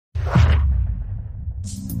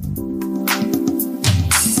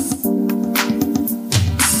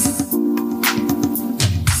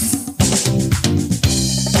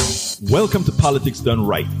Welcome to Politics Done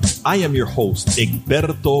Right. I am your host,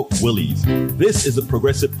 Egberto Willies. This is a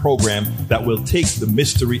progressive program that will take the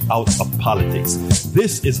mystery out of politics.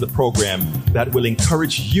 This is the program that will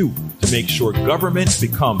encourage you to make sure government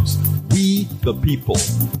becomes we the people.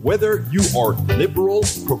 Whether you are liberal,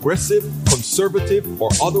 progressive, conservative, or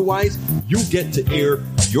otherwise, you get to air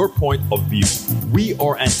your point of view. We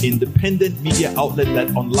are an independent media outlet that,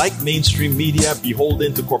 unlike mainstream media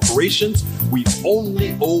beholden to corporations, we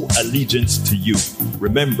only owe allegiance to you.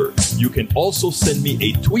 Remember, you can also send me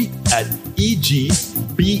a tweet at EGBERTOWILLIES.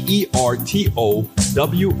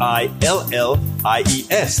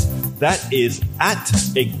 That is at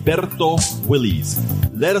Egberto Willies.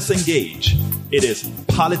 Let us engage. It is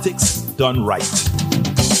Politics Done Right.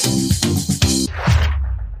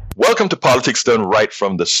 Welcome to Politics Done Right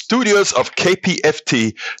from the studios of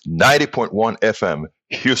KPFT 90.1 FM,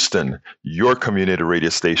 Houston, your community radio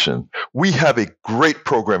station. We have a great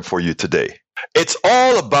program for you today. It's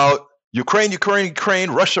all about Ukraine,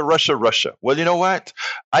 Russia. Well, you know what?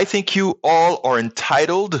 I think you all are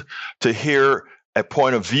entitled to hear a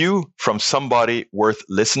point of view from somebody worth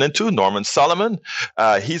listening to, Norman Solomon.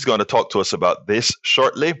 He's going to talk to us about this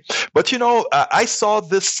shortly. But, I saw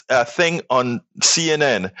this thing on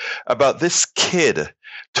CNN about this kid,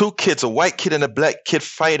 two kids, a white kid and a black kid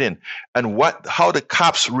fighting, and how the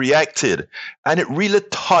cops reacted. And it really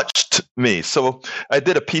touched me. So I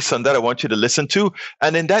did a piece on that I want you to listen to.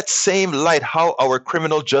 And in that same light, how our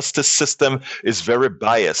criminal justice system is very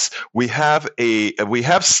biased. We have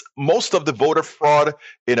most of the voter fraud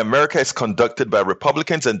in America is conducted by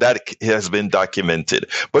Republicans, and that has been documented.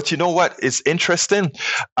 But you know what is interesting?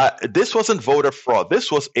 This wasn't voter fraud.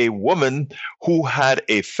 This was a woman who had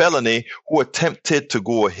a felony who attempted to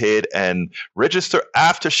go ahead and register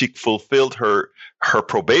after she fulfilled her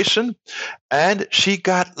probation, and she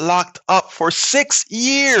got locked up for 6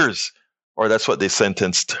 years. Or that's what they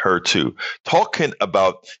sentenced her to. Talking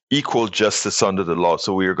about equal justice under the law.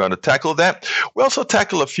 So we are going to tackle that. We also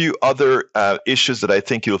tackle a few other issues that I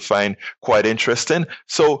think you'll find quite interesting.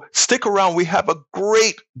 So stick around. We have a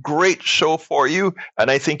great show for you, and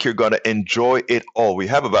I think you're going to enjoy it all. We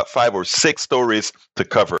have about 5 or 6 stories to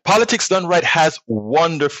cover. Politics Done Right has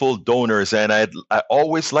wonderful donors, and I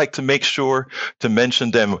always like to make sure to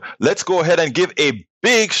mention them. Let's go ahead and give a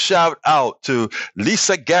big shout out to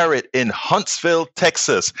Lisa Garrett in Huntsville,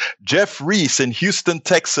 Texas, Jeff Reese in Houston,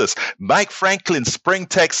 Texas, Mike Franklin, Spring,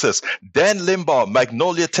 Texas, Dan Limbaugh,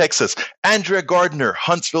 Magnolia, Texas, Andrea Gardner,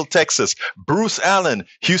 Huntsville, Texas, Bruce Allen,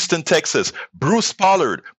 Houston, Texas, Bruce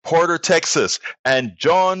Pollard, Porter, Texas, and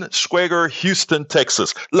John Schwager, Houston,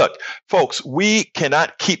 Texas. Look, folks, we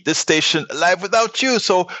cannot keep this station alive without you.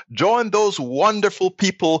 So join those wonderful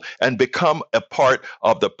people and become a part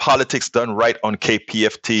of the Politics Done Right on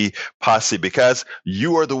KPFT posse, because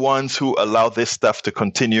you are the ones who allow this stuff to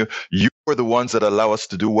continue. You are the ones that allow us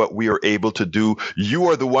to do what we are able to do. You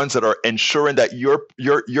are the ones that are ensuring that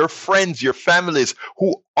your friends, your families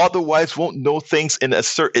who otherwise won't know things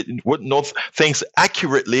wouldn't know things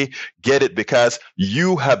accurately, get it, because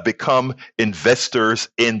you have become investors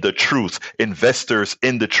in the truth.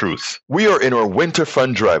 We are in our winter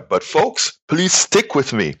fund drive, but folks, please stick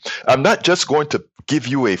with me. I'm not just going to give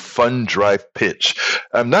you a fund drive pitch.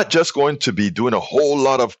 I'm not just going to be doing a whole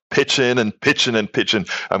lot of pitching. I'm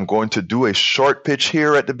going to do a short pitch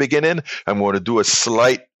here at the beginning. I'm going to do a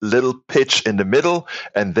slight little pitch in the middle,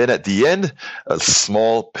 and then at the end, a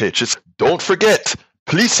small pitch. Don't forget,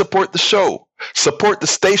 please support the show. Support the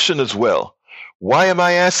station as well. Why am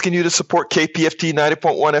I asking you to support KPFT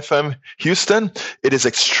 90.1 FM Houston? It is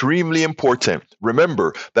extremely important.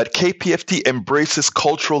 Remember that KPFT embraces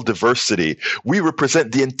cultural diversity. We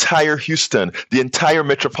represent the entire Houston, the entire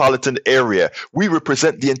metropolitan area. We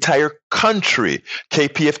represent the entire country.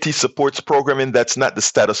 KPFT supports programming that's not the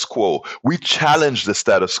status quo. We challenge the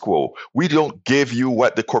status quo. We don't give you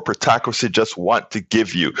what the corporatocracy just want to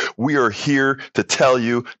give you. We are here to tell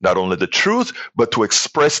you not only the truth, but to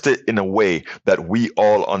express it in a way that we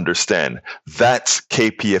all understand. That's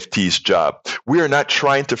KPFT's job. We are not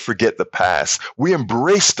trying to forget the past. We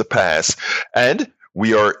embrace the past, and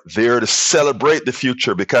we are there to celebrate the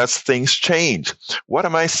future because things change. What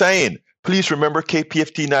am I saying? Please remember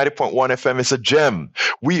KPFT 90.1 FM is a gem.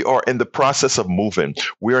 We are in the process of moving.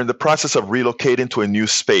 We are in the process of relocating to a new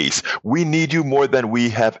space. We need you more than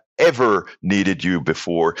we have ever needed you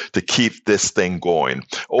before to keep this thing going.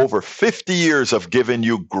 Over 50 years of giving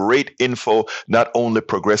you great info, not only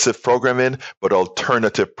progressive programming, but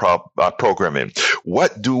alternative programming.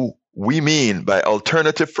 What do we mean by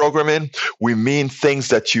alternative programming, we mean things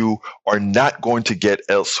that you are not going to get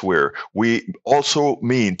elsewhere. We also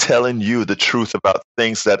mean telling you the truth about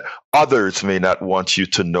things that others may not want you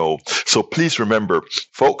to know. So please remember,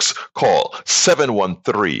 folks, call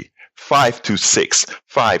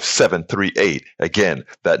 713-526-5738. Again,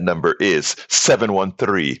 that number is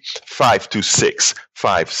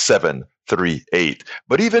 713-526-5738.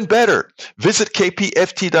 But even better, visit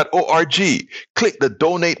kpft.org, click the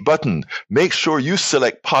donate button. Make sure you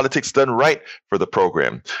select Politics Done Right for the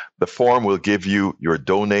program. The form will give you your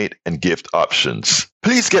donate and gift options.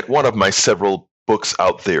 Please get one of my several books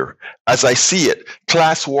out there. As I See It,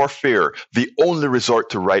 Class Warfare, the only resort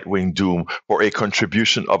to right-wing doom, for a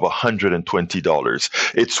contribution of $120.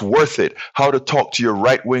 It's worth it. How to talk to your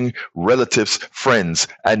right-wing relatives, friends,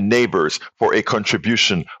 and neighbors for a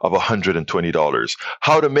contribution of $120.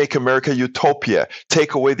 How to Make America Utopia,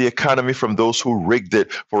 take away the economy from those who rigged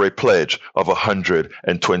it, for a pledge of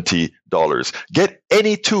 $120. Get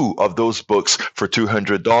any two of those books for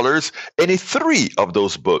 $200, any three of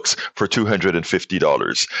those books for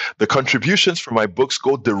 $250. The contributions from my books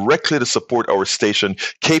go directly to support our station,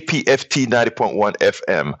 KPFT 90.1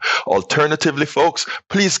 FM. Alternatively, folks,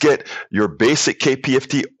 please get your basic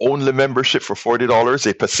KPFT only membership for $40,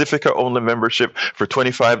 a Pacifica only membership for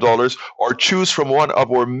 $25, or choose from one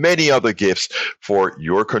of our many other gifts for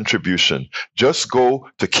your contribution. Just go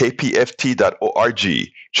to kpft.org,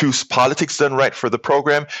 choose Politics Done Right for the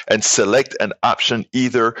program, and select an option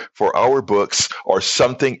either for our books or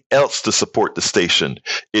something else to support the station.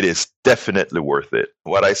 It is definitely worth it.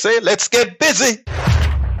 What I say, let's get busy.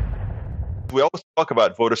 We always talk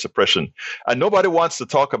about voter suppression, and nobody wants to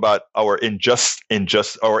talk about our unjust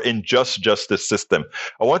justice system.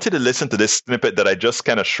 I want you to listen to this snippet that I just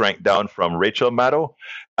kind of shrank down from Rachel Maddow.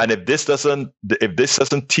 And if this doesn't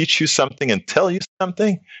teach you something and tell you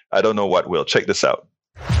something, I don't know what will. Check this out.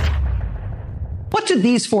 What do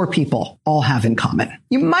these four people all have in common?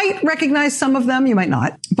 You might recognize some of them, you might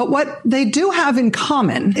not. But what they do have in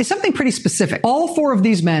common is something pretty specific. All four of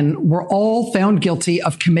these men were all found guilty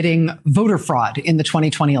of committing voter fraud in the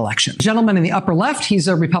 2020 election. The gentleman in the upper left, he's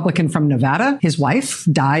a Republican from Nevada. His wife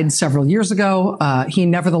died several years ago. He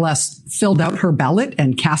nevertheless filled out her ballot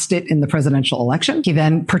and cast it in the presidential election. He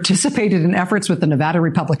then participated in efforts with the Nevada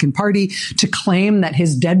Republican Party to claim that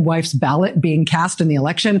his dead wife's ballot being cast in the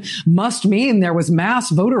election must mean there was mass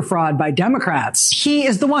voter fraud by Democrats. He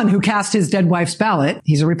is the one who cast his dead wife's ballot.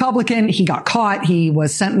 He's a Republican. He got caught. He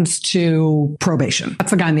was sentenced to probation.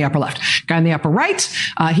 That's the guy in the upper left. Guy in the upper right,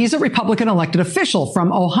 he's a Republican elected official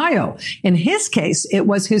from Ohio. In his case, it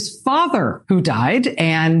was his father who died,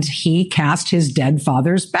 and he cast his dead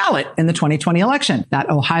father's ballot in the 2020 election. That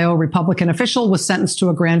Ohio Republican official was sentenced to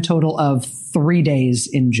a grand total of 3 days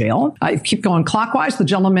in jail. Keep going clockwise. The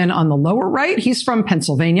gentleman on the lower right, he's from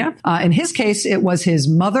Pennsylvania. In his case, it was his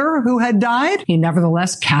mother who had died. He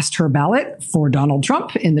nevertheless cast her ballot for Donald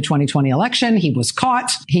Trump in the 2020 election. He was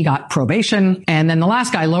caught. He got probation. And then the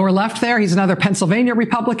last guy, lower left there, he's another Pennsylvania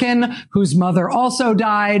Republican whose mother also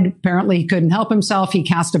died. Apparently, he couldn't help himself. He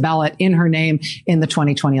cast a ballot in her name in the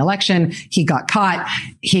 2020 election. He got caught.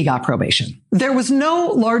 He got probation. There was no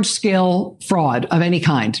large-scale fraud of any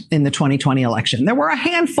kind in the 2020 election. There were a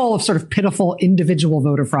handful of sort of pitiful individual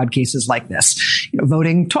voter fraud cases like this,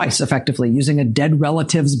 voting twice effectively, using a dead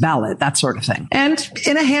relative's ballot, that sort of thing. And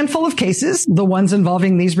in a handful of cases, the ones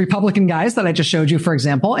involving these Republican guys that I just showed you, for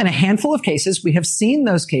example, in a handful of cases, we have seen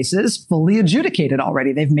those cases fully adjudicated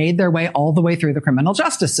already. They've made their way all the way through the criminal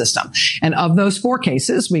justice system. And of those four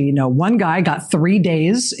cases, we know one guy got 3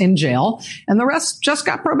 days in jail and the rest just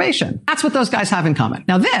got probation. That's what those guys have in common.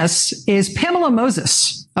 Now, this is Pamela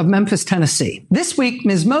Moses of Memphis, Tennessee. This week,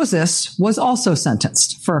 Ms. Moses was also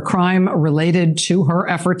sentenced for a crime related to her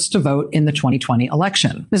efforts to vote in the 2020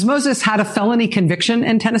 election. Ms. Moses had a felony conviction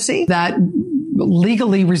in Tennessee that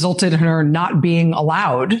legally resulted in her not being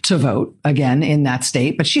allowed to vote again in that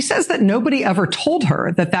state. But she says that nobody ever told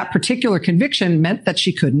her that that particular conviction meant that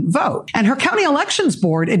she couldn't vote. And her county elections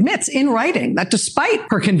board admits in writing that despite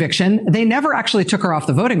her conviction, they never actually took her off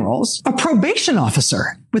the voting rolls. A probation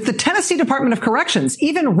officer with the Tennessee Department of Corrections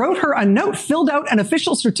even wrote her a note, filled out an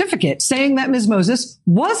official certificate saying that Ms. Moses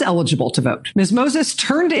was eligible to vote. Ms. Moses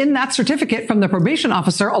turned in that certificate from the probation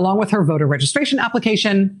officer along with her voter registration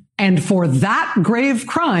application. And for that grave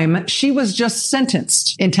crime, she was just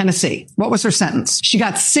sentenced in Tennessee. What was her sentence? She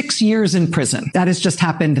got 6 years in prison. That has just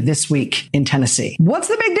happened this week in Tennessee. What's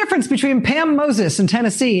the big difference between Pam Moses in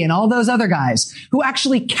Tennessee and all those other guys who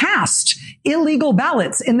actually cast illegal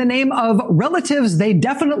ballots in the name of relatives they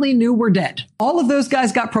definitely knew were dead? All of those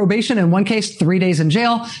guys got probation, in one case 3 days in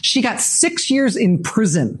jail. She got 6 years in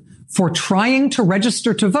prison for trying to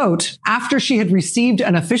register to vote after she had received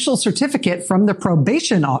an official certificate from the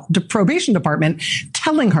probation department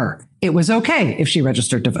telling her it was okay if she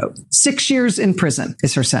registered to vote. 6 years in prison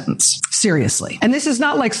is her sentence. Seriously. And this is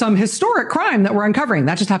not like some historic crime that we're uncovering.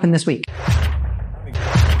 That just happened this week.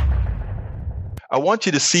 I want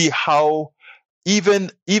you to see how even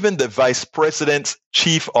the vice president's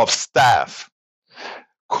chief of staff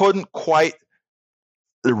couldn't quite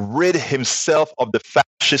rid himself of the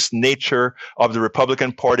fascist nature of the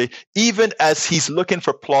Republican Party, even as he's looking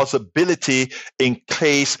for plausibility in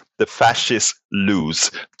case the fascists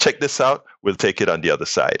lose. Check this out. We'll take it on the other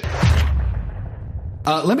side.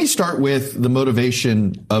 Let me start with the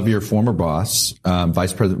motivation of your former boss,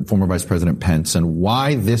 former Vice President Pence, and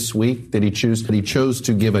why this week did he choose? He chose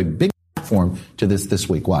to give a big platform to this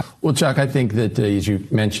week. Why? Well, Chuck, I think that, as you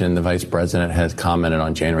mentioned, the vice president has commented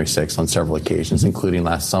on January 6th on several occasions, including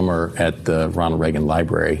last summer at the Ronald Reagan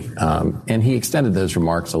Library. And he extended those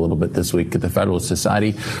remarks a little bit this week at the Federalist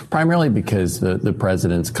Society, primarily because the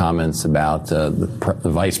president's comments about the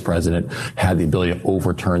vice president had the ability to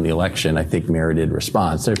overturn the election, I think, merited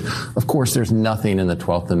response. Of course, there's nothing in the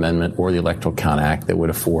 12th Amendment or the Electoral Count Act that would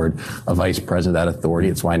afford a vice president that authority.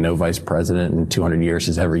 It's why no vice president in 200 years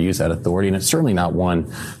has ever used that authority. And it's certainly not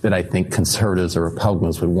one that I think conservatives or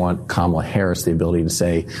Republicans would want Kamala Harris the ability to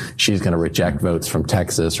say she's going to reject votes from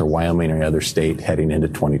Texas or Wyoming or any other state heading into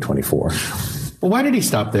 2024. Well, why did he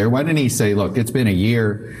stop there? Why didn't he say, look, it's been a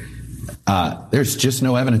year. There's just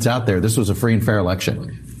no evidence out there. This was a free and fair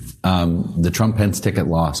election. The Trump-Pence ticket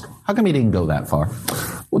lost. How come he didn't go that far?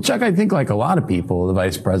 Well, Chuck, I think like a lot of people, the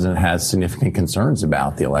vice president has significant concerns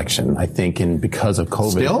about the election. I think, and because of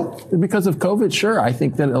COVID. Still? Because of COVID, sure. I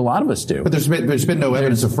think that a lot of us do. But there's been no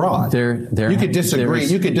evidence of fraud. You could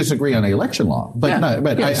disagree on the election law, but I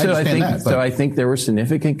understand that. So I think there were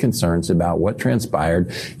significant concerns about what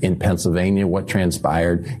transpired in Pennsylvania, what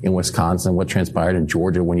transpired in Wisconsin, what transpired in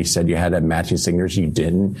Georgia when you said you had to have matching signatures. You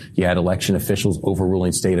didn't. You had election officials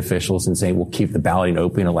overruling state officials and saying we'll keep the balloting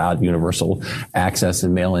open, allow universal access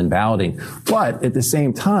and mail-in balloting. But at the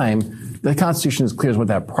same time, the Constitution is clear as what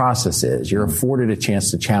that process is. You're afforded a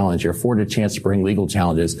chance to challenge. You're afforded a chance to bring legal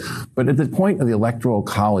challenges. But at the point of the Electoral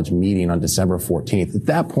College meeting on December 14th, at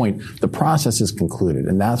that point, the process is concluded.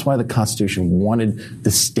 And that's why the Constitution wanted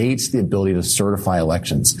the states the ability to certify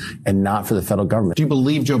elections and not for the federal government. Do you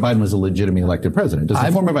believe Joe Biden was a legitimately elected president? Does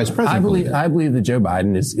the former vice president I believe that Joe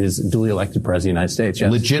Biden is duly elected president of the United States.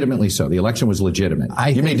 Yes. Legitimately so. The election was legitimate.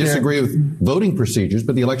 You may disagree with voting procedures,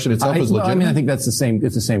 but the election itself was legitimate. I think that's the same.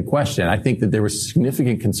 It's the same question. I think that there were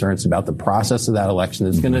significant concerns about the process of that election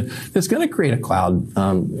that's going to create a cloud.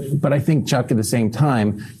 But I think, Chuck, at the same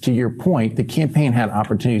time, to your point, the campaign had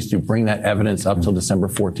opportunities to bring that evidence up till December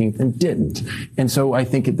 14th and didn't. And so I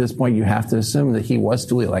think at this point you have to assume that he was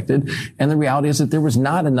duly elected. And the reality is that there was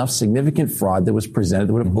not enough significant fraud that was presented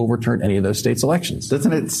that would have overturned any of those states' elections.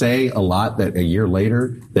 Doesn't it say a lot that a year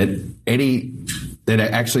later that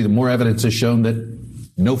actually the more evidence has shown that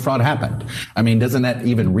no fraud happened? I mean, doesn't that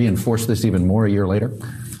even reinforce this even more a year later?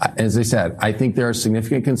 As I said, I think there are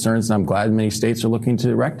significant concerns, and I'm glad many states are looking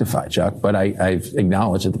to rectify, Chuck, but I've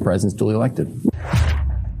acknowledged that the president's duly elected.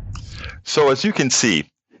 So as you can see,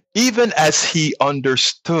 even as he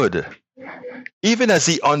understood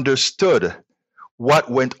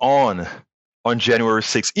what went on January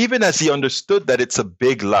 6th, even as he understood that it's a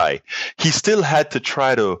big lie, he still had to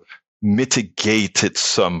try to mitigate it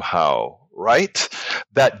somehow. Right?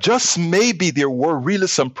 That just maybe there were really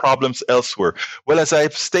some problems elsewhere. Well, as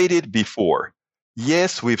I've stated before,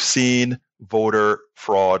 yes, we've seen voter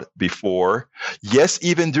fraud before. Yes,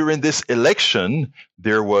 even during this election,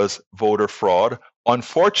 there was voter fraud.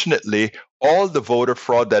 Unfortunately, all the voter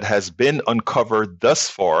fraud that has been uncovered thus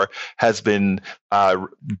far has been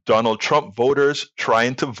Donald Trump voters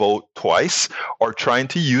trying to vote twice or trying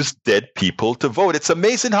to use dead people to vote. It's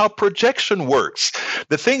amazing how projection works.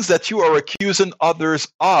 The things that you are accusing others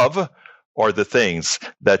of are the things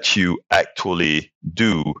that you actually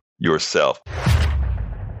do yourself.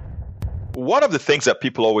 One of the things that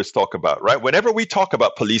people always talk about, right? Whenever we talk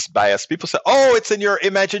about police bias, people say, oh, it's in your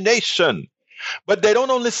imagination. But they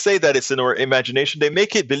don't only say that it's in our imagination, they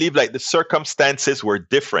make it believe like the circumstances were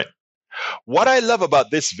different. What I love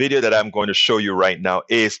about this video that I'm going to show you right now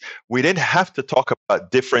is we didn't have to talk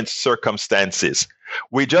about different circumstances.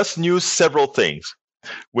 We just knew several things.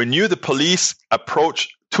 We knew the police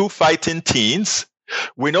approached two fighting teens.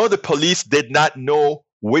 We know the police did not know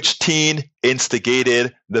which teen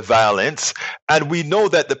instigated the violence. And we know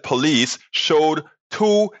that the police showed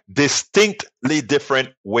two distinctly different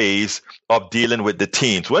ways of dealing with the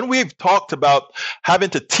teens. When we've talked about having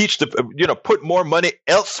to teach put more money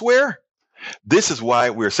elsewhere, this is why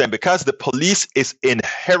we're saying, because the police is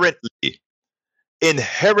inherently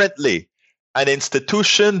an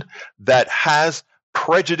institution that has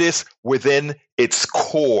prejudice within its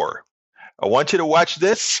core. I want you to watch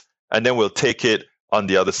this, and then we'll take it on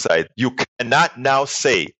the other side. You cannot now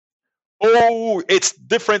say, oh, it's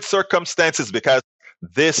different circumstances, because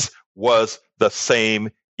this was the same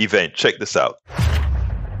event. Check this out.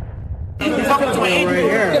 You're talking to an angry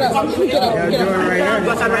right here. Get up. Get up. Get up. Right here. You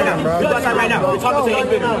go outside right now. You go outside right now. You're talking to an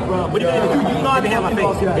angry man. What do you mean? You know I can have my face.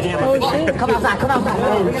 Come outside. Come outside.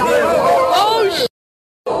 Oh, shit.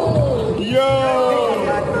 Yo!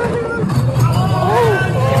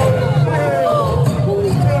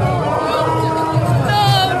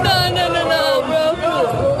 No, bro.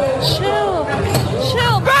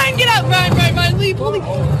 Chill. Brian, get out. Brian, leave. Holy.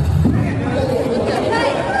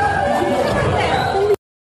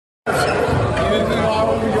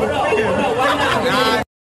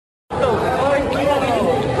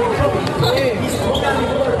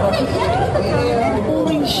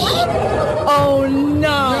 Oh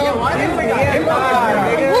no!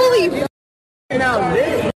 Holy!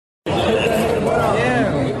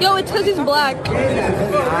 Yo, it's because he's black.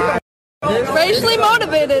 Racially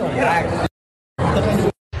motivated.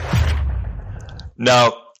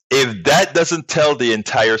 Now, if that doesn't tell the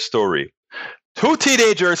entire story, two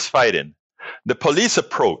teenagers fighting. The police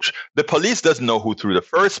approach. The police doesn't know who threw the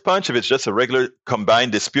first punch, if it's just a regular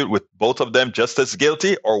combined dispute with both of them just as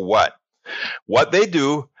guilty or what. What they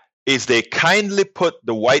do is they kindly put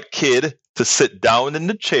the white kid to sit down in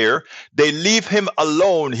the chair. They leave him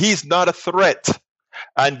alone. He's not a threat.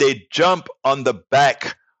 And they jump on the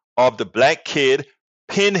back of the black kid,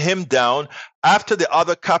 pin him down. After the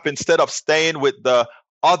other cop, instead of staying with the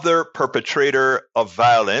other perpetrator of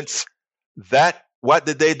violence, what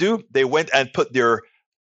did they do? They went and put their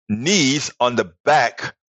knees on the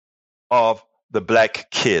back of the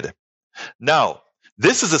black kid. Now,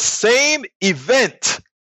 this is the same event.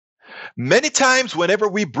 Many times whenever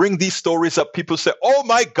we bring these stories up, people say, oh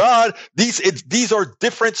my God, these are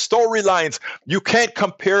different storylines. You can't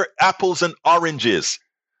compare apples and oranges.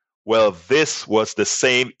 Well, this was the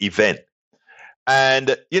same event.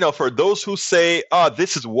 And, for those who say, oh,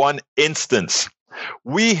 this is one instance,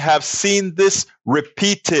 we have seen this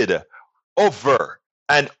repeated over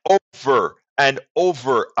and over and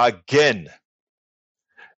over again.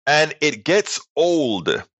 And it gets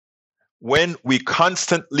old when we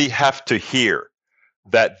constantly have to hear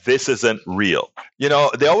that this isn't real.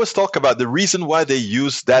 They always talk about the reason why they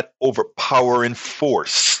use that overpowering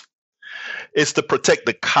force is to protect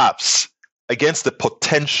the cops against the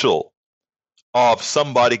potential of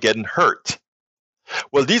somebody getting hurt.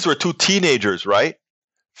 Well, these were two teenagers, right?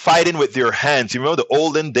 Fighting with their hands. You remember the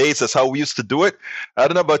olden days? That's how we used to do it. I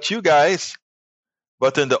don't know about you guys,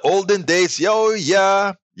 but in the olden days,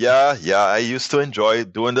 yeah, I used to enjoy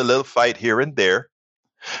doing the little fight here and there.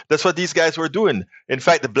 That's what these guys were doing. In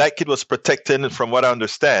fact, the black kid was protecting, from what I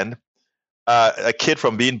understand, a kid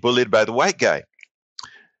from being bullied by the white guy.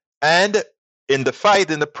 And in the fight,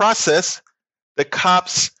 in the process, the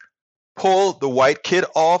cops pull the white kid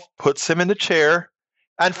off, puts him in the chair,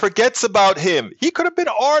 and forgets about him. He could have been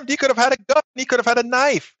armed. He could have had a gun. He could have had a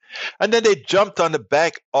knife. And then they jumped on the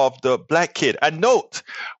back of the black kid. And note,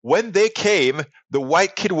 when they came, the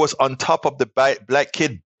white kid was on top of the black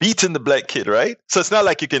kid, beating the black kid, right? So it's not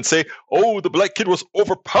like you can say, oh, the black kid was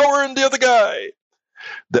overpowering the other guy.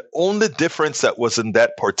 The only difference that was in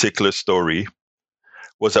that particular story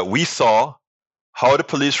was that we saw how the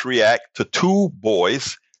police react to two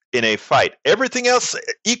boys in a fight. Everything else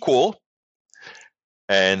equal.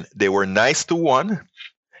 And they were nice to one,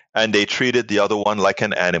 and they treated the other one like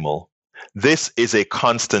an animal. This is a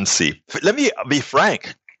constancy. Let me be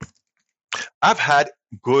frank. I've had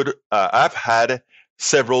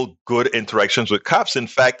several good interactions with cops. In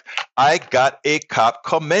fact, I got a cop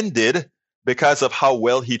commended because of how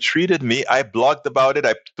well he treated me. I blogged about it.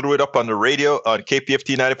 I threw it up on the radio on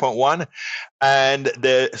KPFT 90.1, and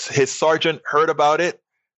his sergeant heard about it,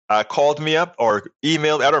 called me up or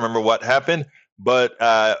emailed. I don't remember what happened. But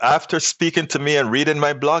after speaking to me and reading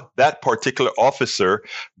my blog, that particular officer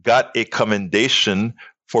got a commendation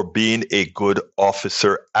for being a good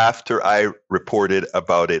officer after I reported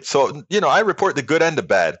about it. So, I report the good and the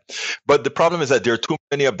bad. But the problem is that there are too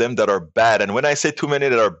many of them that are bad. And when I say too many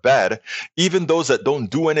that are bad, even those that don't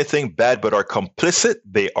do anything bad but are complicit,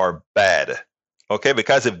 they are bad. Okay,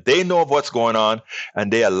 because if they know of what's going on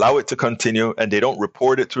and they allow it to continue and they don't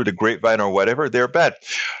report it through the grapevine or whatever, they're bad.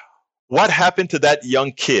 What happened to that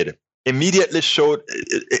young kid? Immediately showed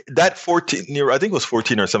that 14-year, I think it was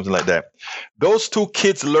 14 or something like that. Those two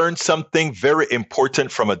kids learned something very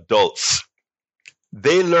important from adults.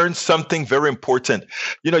 They learned something very important.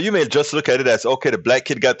 You may just look at it as, okay, the black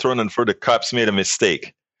kid got thrown in front, the cops made a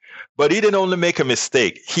mistake. But he didn't only make a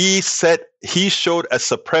mistake. He showed a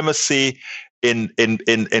supremacy in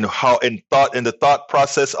the thought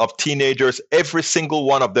process of teenagers, every single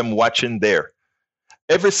one of them watching there.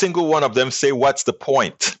 Every single one of them say, what's the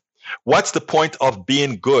point? What's the point of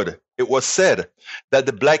being good? It was said that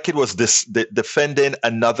the black kid was defending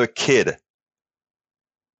another kid.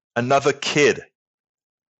 Another kid.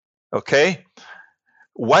 Okay?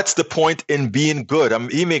 What's the point in being good?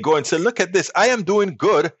 He may go and say, look at this. I am doing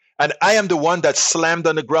good, and I am the one that slammed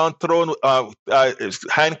on the ground,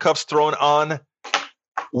 handcuffs thrown on.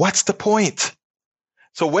 What's the point?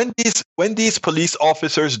 So when these police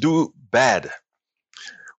officers do bad,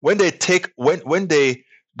 when they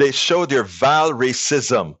show their vile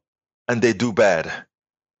racism and they do bad,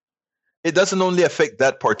 it doesn't only affect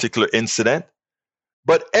that particular incident,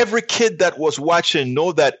 but every kid that was watching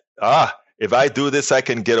know that, if I do this, I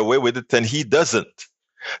can get away with it, and he doesn't.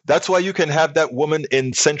 That's why you can have that woman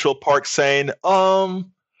in Central Park saying, when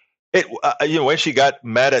she got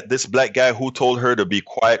mad at this black guy who told her to be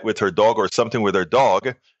quiet with her dog or something with her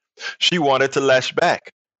dog, she wanted to lash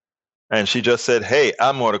back. And she just said, hey,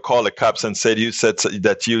 I'm going to call the cops and said you said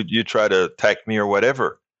that you try to attack me or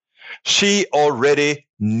whatever. She already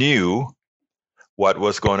knew what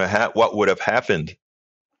was going to what would have happened.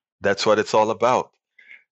 That's what it's all about.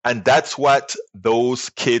 And that's what those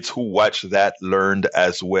kids who watched that learned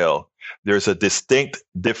as well. There's a distinct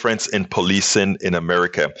difference in policing in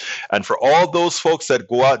America. And for all those folks that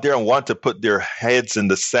go out there and want to put their heads in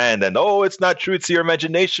the sand and, it's not true, it's your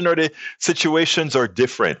imagination, or the situations are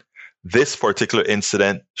different. This particular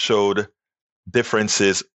incident showed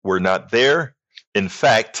differences were not there. In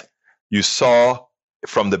fact, you saw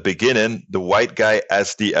from the beginning the white guy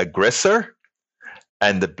as the aggressor,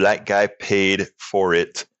 and the black guy paid for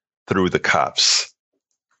it through the cops.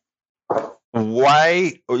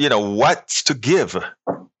 Why, what's to give?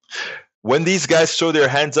 When these guys throw their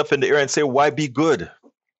hands up in the air and say, why be good?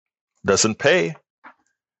 Doesn't pay.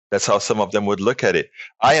 That's how some of them would look at it.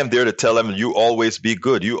 I am there to tell them, you always be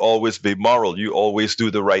good. You always be moral. You always do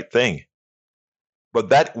the right thing. But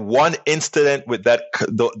that one incident with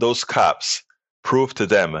those cops proved to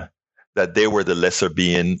them that they were the lesser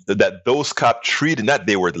being, that those cops treated, not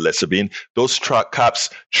they were the lesser being, those cops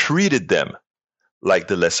treated them like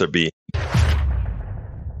the lesser being.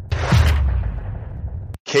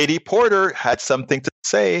 Katie Porter had something to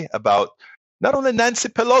say about not only Nancy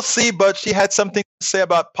Pelosi, but she had something to say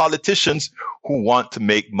about politicians who want to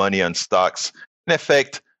make money on stocks, in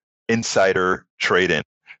effect, insider trading.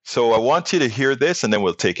 So I want you to hear this, and then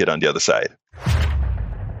we'll take it on the other side.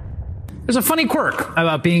 There's a funny quirk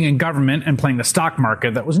about being in government and playing the stock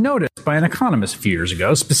market that was noticed by an economist a few years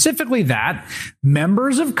ago, specifically that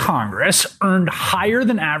members of Congress earned higher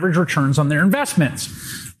than average returns on their investments.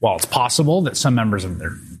 While it's possible that some members of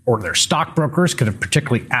their stockbrokers could have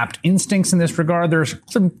particularly apt instincts in this regard, there's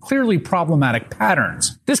some clearly problematic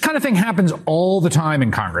patterns. This kind of thing happens all the time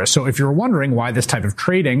in Congress. So if you're wondering why this type of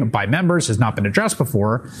trading by members has not been addressed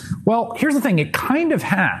before, well, here's the thing. It kind of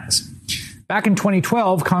has. Back in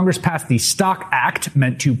 2012, Congress passed the Stock Act,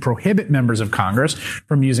 meant to prohibit members of Congress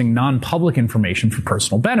from using non-public information for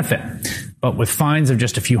personal benefit. But with fines of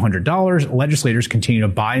just a few $100s, legislators continue to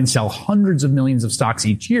buy and sell hundreds of millions of stocks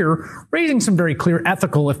each year, raising some very clear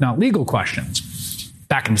ethical, if not legal, questions.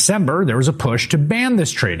 Back in December, there was a push to ban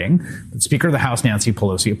this trading, but Speaker of the House Nancy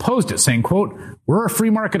Pelosi opposed it, saying, quote, "We're a free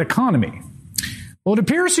market economy." Well, it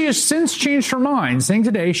appears she has since changed her mind, saying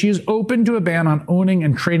today she is open to a ban on owning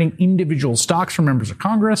and trading individual stocks for members of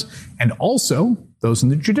Congress and also those in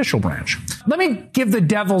the judicial branch. Let me give the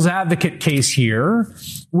devil's advocate case here,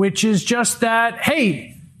 which is just that,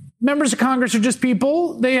 hey, members of Congress are just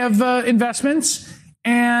people. They have investments,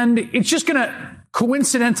 and it's just going to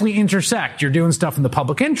coincidentally intersect. You're doing stuff in the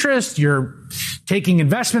public interest. You're taking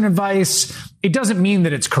investment advice. It doesn't mean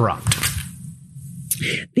that it's corrupt.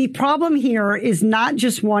 The problem here is not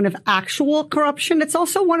just one of actual corruption. It's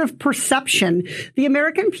also one of perception. The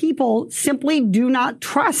American people simply do not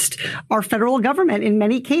trust our federal government in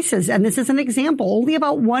many cases. And this is an example. Only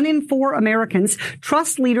about 1 in 4 Americans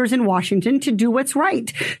trust leaders in Washington to do what's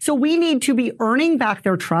right. So we need to be earning back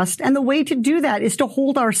their trust. And the way to do that is to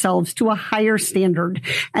hold ourselves to a higher standard.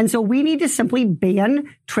 And so we need to simply ban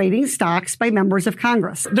trading stocks by members of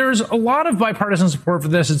Congress. There's a lot of bipartisan support for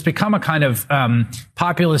this. It's become a kind of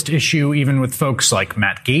populist issue, even with folks like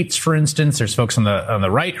Matt Gaetz, for instance. There's folks on the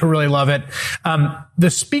right who really love it. The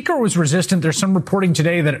speaker was resistant. There's some reporting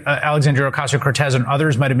today that Alexandria Ocasio-Cortez and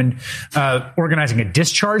others might have been organizing a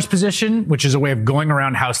discharge position, which is a way of going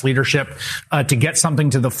around House leadership to get something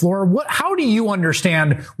to the floor. How do you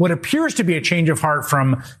understand what appears to be a change of heart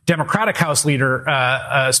from Democratic House leader,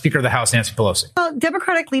 Speaker of the House, Nancy Pelosi? Well,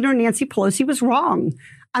 Democratic leader Nancy Pelosi was wrong.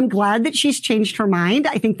 I'm glad that she's changed her mind.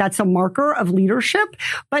 I think that's a marker of leadership.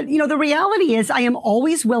 But, the reality is I am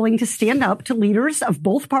always willing to stand up to leaders of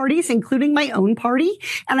both parties, including my own party.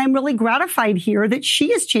 And I'm really gratified here that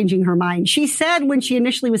she is changing her mind. She said when she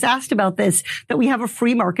initially was asked about this that we have a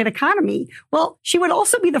free market economy. Well, she would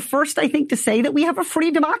also be the first, I think, to say that we have a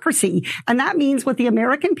free democracy. And that means what the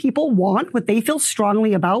American people want, what they feel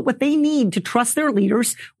strongly about, what they need to trust their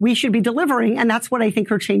leaders, we should be delivering. And that's what I think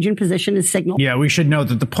her change in position is signaling. Yeah, we should note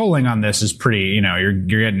that the polling on this is pretty, you're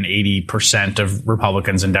getting 80% of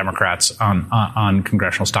Republicans and Democrats on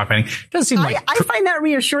congressional stock banning. It doesn't seem like I find that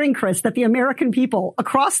reassuring, Chris, that the American people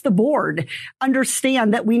across the board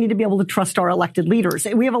understand that we need to be able to trust our elected leaders.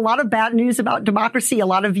 We have a lot of bad news about democracy, a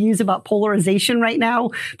lot of views about polarization right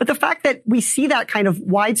now. But the fact that we see that kind of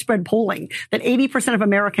widespread polling, that 80% of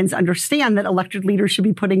Americans understand that elected leaders should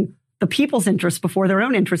be putting the people's interests before their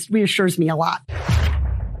own interests reassures me a lot.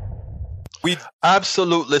 We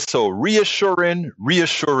absolutely so. Reassuring.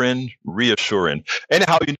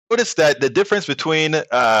 Anyhow, you notice that the difference between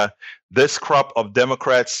this crop of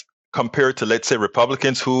Democrats compared to, let's say,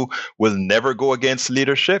 Republicans who will never go against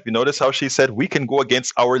leadership. You notice how she said we can go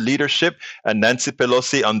against our leadership, and Nancy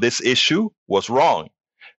Pelosi on this issue was wrong.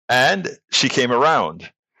 And she came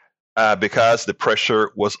around because the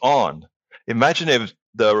pressure was on. Imagine if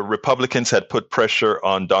the Republicans had put pressure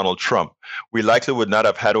on Donald Trump. We likely would not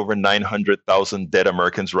have had over 900,000 dead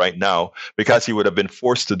Americans right now because he would have been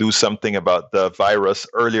forced to do something about the virus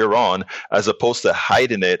earlier on, as opposed to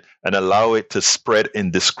hiding it and allow it to spread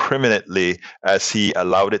indiscriminately as he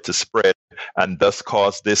allowed it to spread, and thus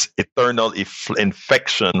cause this eternal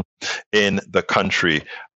infection in the country.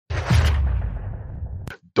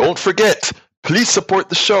 Don't forget, please support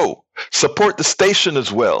the show. Support the station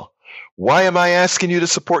as well. Why am I asking you to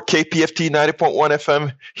support KPFT 90.1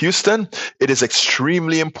 FM Houston? It is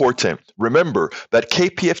extremely important. Remember that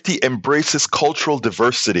KPFT embraces cultural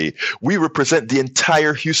diversity. We represent the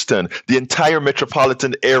entire Houston, the entire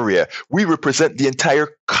metropolitan area. We represent the entire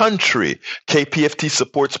country. KPFT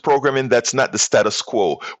supports programming that's not the status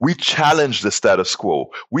quo. We challenge the status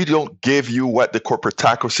quo. We don't give you what the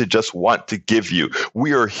corporatocracy just want to give you.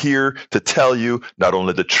 We are here to tell you not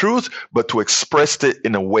only the truth, but to express it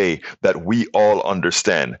in a way that we all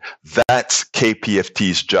understand. That's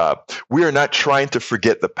KPFT's job. We are not trying to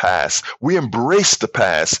forget the past. We embrace the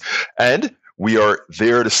past, and we are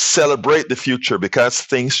there to celebrate the future because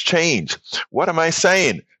things change. What am I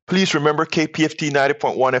saying? Please remember KPFT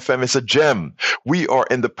 90.1 FM is a gem. We are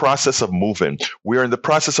in the process of moving. We are in the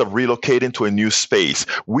process of relocating to a new space.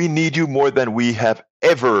 We need you more than we have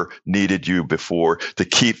ever needed you before to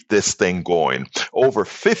keep this thing going. Over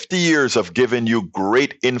 50 years of giving you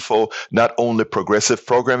great info, not only progressive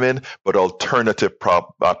programming, but alternative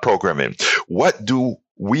programming. What do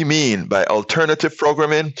we mean by alternative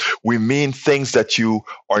programming? We mean things that you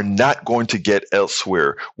are not going to get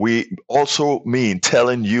elsewhere. We also mean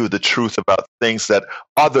telling you the truth about things that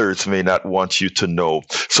others may not want you to know.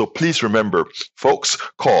 So please remember, folks,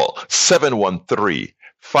 call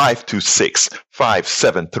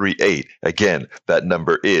 713-526-5738. Again, that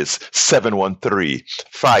number is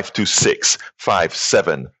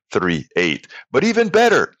 713-526-5738. But even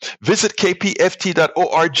better, visit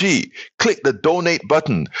kpft.org. Click the donate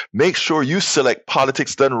button. Make sure you select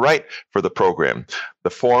Politics Done Right for the program. The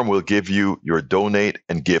form will give you your donate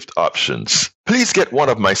and gift options. Please get one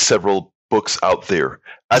of my several books out there.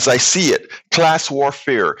 As I see it, Class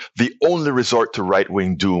Warfare, the only resort to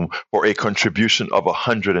right-wing doom, for a contribution of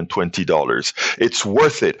 $120. It's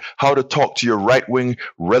worth it. How to talk to your right-wing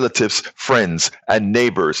relatives, friends, and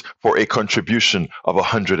neighbors for a contribution of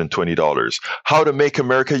 $120. How to make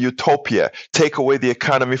America utopia. Take away the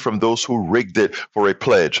economy from those who rigged it for a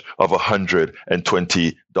pledge of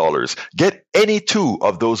 $120. Get any 2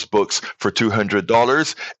 of those books for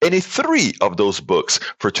 $200, any 3 of those books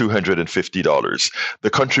for $250.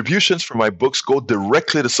 The contributions from my books go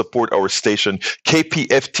directly to support our station,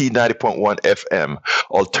 KPFT 90.1 FM.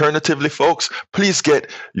 Alternatively, folks, please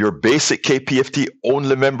get your basic KPFT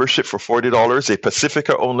only membership for $40, a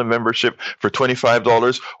Pacifica only membership for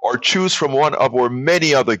 $25, or choose from one of our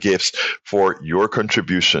many other gifts for your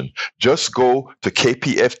contribution. Just go to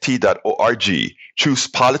kpft.org, choose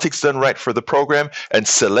Politics Done Right for the program, and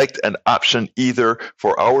select an option either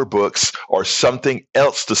for our books or something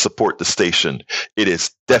else to support the station. It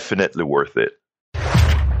is definitely worth it.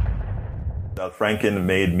 Al Franken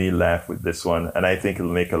made me laugh with this one, and I think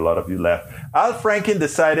it'll make a lot of you laugh. Al Franken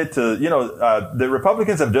decided to, the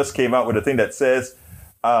Republicans have just came out with a thing that says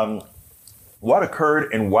what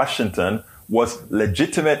occurred in Washington was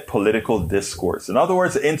legitimate political discourse. In other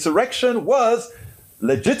words, the insurrection was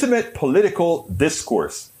legitimate political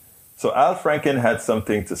discourse. So Al Franken had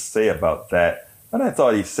something to say about that, and I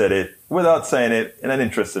thought he said it without saying it in an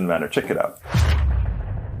interesting manner. Check it out.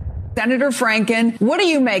 Senator Franken, what do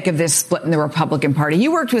you make of this split in the Republican Party? You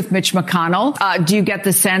worked with Mitch McConnell. Do you get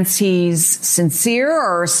the sense he's sincere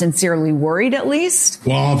or sincerely worried at least?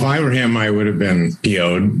 Well, if I were him, I would have been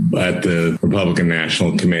PO'd at the Republican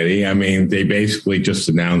National Committee. I mean, they basically just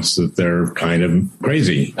announced that they're kind of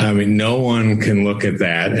crazy. I mean, no one can look at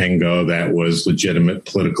that and go, that was legitimate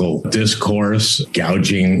political discourse,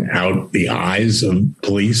 gouging out the eyes of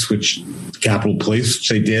police, which Capitol Police, which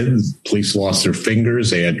they did. Police lost their fingers.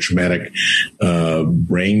 They had traumatic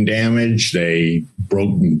brain damage. They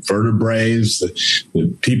broke vertebrae.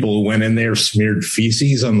 The people who went in there smeared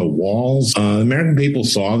feces on the walls. The American people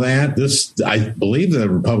saw that. I believe the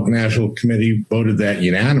Republican National Committee voted that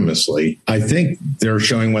unanimously. I think they're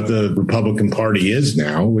showing what the Republican Party is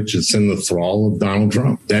now, which is in the thrall of Donald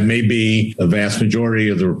Trump. That may be a vast majority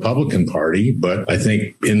of the Republican Party, but I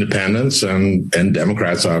think independents and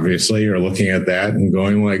Democrats obviously are looking at that and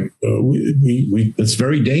going like, it's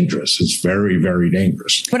very dangerous. It's very, very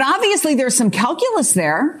dangerous. But obviously there's some calculus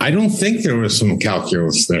there. I don't think there was some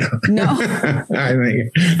calculus there. No. I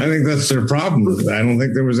think that's their problem. I don't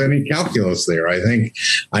think there was any calculus there. I think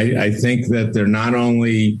that they're not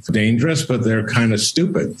only dangerous, but they're kind of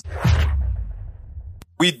stupid.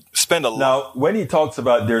 We spend a lot. Now, when he talks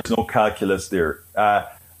about there's no calculus there,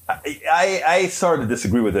 I sort of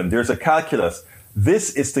disagree with him. There's a calculus.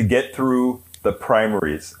 This is to get through the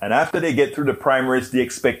primaries. And after they get through the primaries, the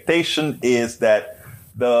expectation is that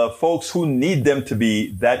the folks who need them to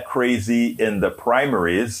be that crazy in the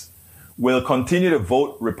primaries will continue to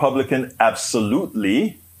vote Republican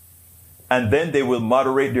absolutely. And then they will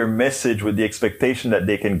moderate their message with the expectation that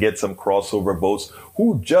they can get some crossover votes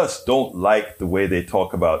who just don't like the way they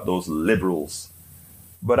talk about those liberals.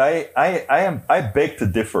 But I beg to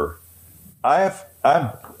differ. I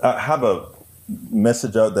have a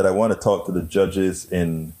message out that I want to talk to the judges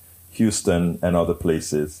in Houston and other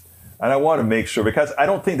places. And I want to make sure, because I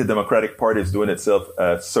don't think the Democratic Party is doing itself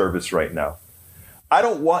a service right now. I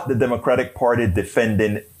don't want the Democratic Party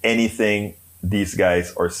defending anything these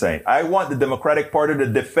guys are saying. I want the Democratic Party to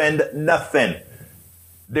defend nothing.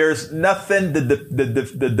 There's nothing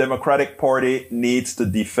the Democratic Party needs to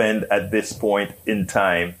defend at this point in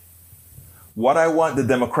time. What I want the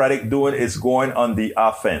Democratic doing is going on the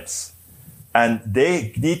offense. And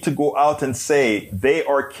they need to go out and say, they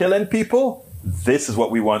are killing people. This is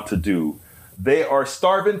what we want to do. They are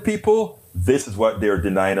starving people. This is what they're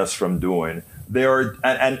denying us from doing.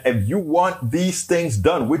 And if you want these things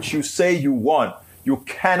done, which you say you want, you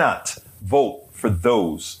cannot vote for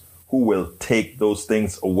those who will take those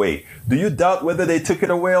things away. Do you doubt whether they took it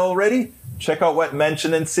away already? Check out what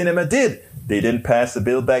Manchin and Sinema did. They didn't pass the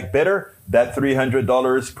Build Back Better. That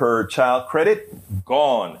 $300 per child credit,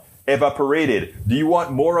 gone. Evaporated. Do you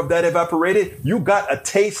want more of that evaporated? You got a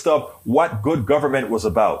taste of what good government was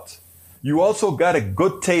about. You also got a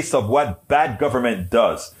good taste of what bad government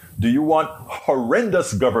does. Do you want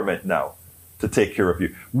horrendous government now to take care of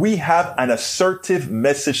you? We have an assertive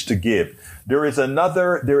message to give. There is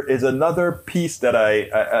another piece that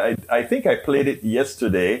I think I played it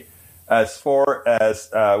yesterday, as far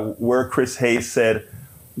as where Chris Hayes said,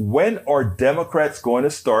 when are Democrats going to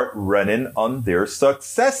start running on their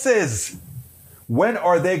successes? When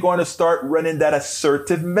are they going to start running that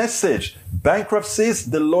assertive message? Bankruptcy is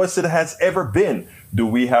the lowest it has ever been. Do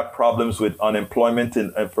we have problems with unemployment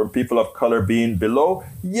from people of color being below?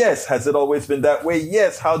 Yes. Has it always been that way?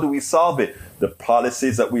 Yes. How do we solve it? The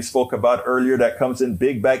policies that we spoke about earlier that comes in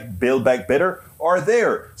Build Back Better are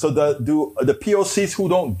there. So do the POCs who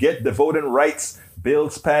don't get the voting rights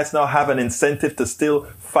bills passed now have an incentive to still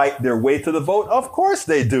fight their way to the vote? Of course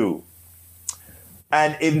they do.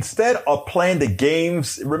 And instead of playing the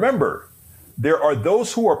games, remember, there are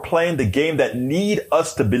those who are playing the game that need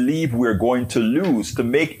us to believe we're going to lose, to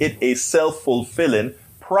make it a self-fulfilling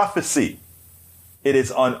prophecy. It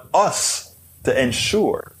is on us to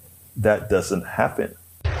ensure that doesn't happen.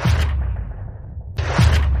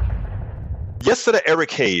 Yesterday,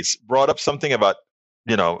 Eric Hayes brought up something about,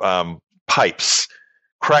 pipes,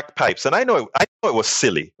 crack pipes. And I know it was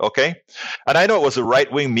silly, okay? And I know it was the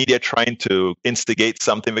right-wing media trying to instigate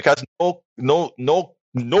something, because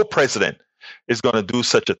no president is going to do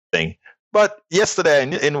such a thing. But yesterday,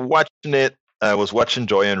 in watching it, I was watching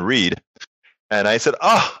Joy and Reid, and I said,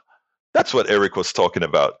 that's what Eric was talking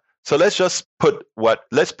about. So let's put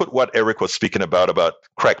what Eric was speaking about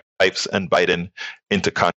crack pipes and Biden into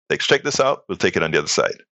context. Check this out. We'll take it on the other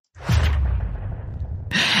side.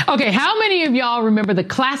 Okay, how many of y'all remember the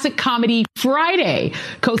classic comedy Friday,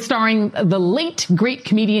 co-starring the late great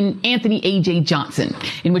comedian Anthony A.J. Johnson,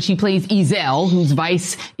 in which he plays Ezell, whose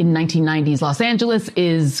vice in 1990s Los Angeles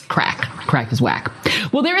is crack. Crack is whack.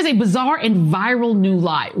 Well, there is a bizarre and viral new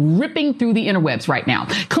lie ripping through the interwebs right now,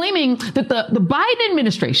 claiming that the Biden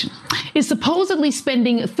administration is supposedly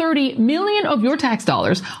spending $30 million of your tax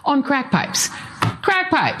dollars on crack pipes. Crack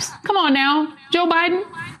pipes. Come on now. Joe Biden?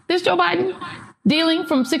 This Joe Biden? Dealing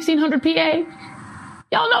from 1600 PA?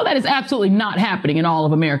 Y'all know that is absolutely not happening in all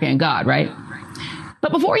of America and God, right?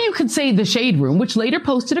 But before you could say the Shade Room, which later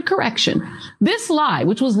posted a correction, this lie,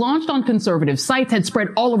 which was launched on conservative sites, had spread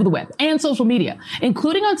all over the web and social media,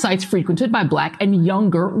 including on sites frequented by Black and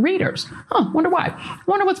younger readers. Wonder why.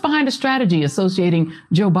 Wonder what's behind a strategy associating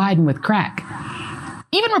Joe Biden with crack.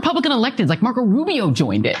 Even Republican electeds like Marco Rubio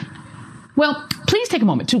joined it. Well, please take a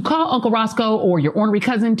moment to call Uncle Roscoe or your ornery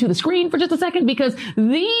cousin to the screen for just a second, because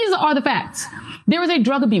these are the facts. There is a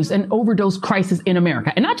drug abuse and overdose crisis in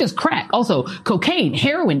America, and not just crack, also cocaine,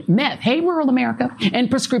 heroin, meth, hey, rural America, and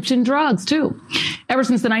prescription drugs, too. Ever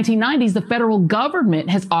since the 1990s, the federal government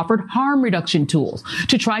has offered harm reduction tools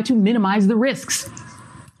to try to minimize the risks.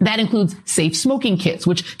 That includes safe smoking kits,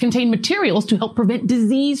 which contain materials to help prevent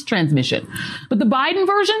disease transmission. But the Biden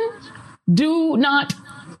version do not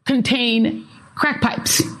contain crack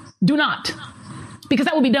pipes. Do not. Because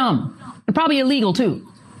that would be dumb and probably illegal too.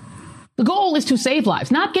 The goal is to save lives,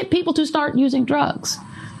 not get people to start using drugs.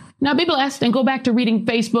 Now be blessed and go back to reading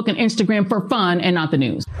Facebook and Instagram for fun and not the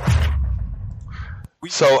news.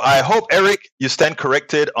 So I hope, Eric, you stand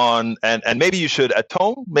corrected on, and maybe you should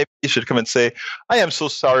atone. Maybe you should come and say, I am so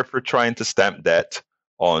sorry for trying to stamp that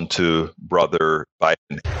onto Brother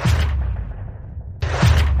Biden.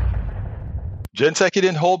 Jen Psaki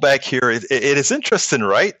didn't hold back here. It is interesting,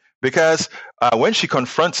 right? Because when she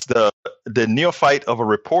confronts the neophyte of a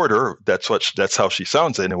reporter, that's how she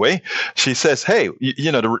sounds anyway. She says, "Hey,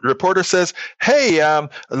 the reporter says, hey, a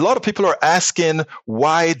lot of people are asking,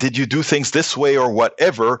 why did you do things this way or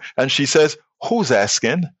whatever?" And she says, "Who's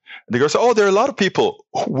asking?" And the girl says, "Oh, there are a lot of people."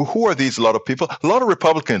 Who are these? A lot of people? A lot of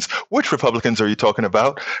Republicans. Which Republicans are you talking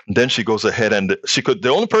about? And then she goes ahead and the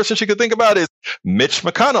only person she could think about is Mitch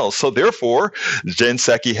McConnell. So therefore, Jen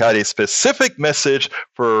Psaki had a specific message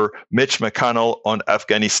for Mitch McConnell on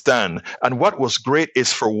Afghanistan. And what was great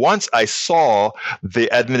is, for once, I saw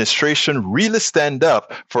the administration really stand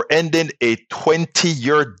up for ending a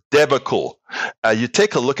 20-year debacle. You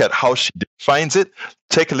take a look at how she defines it.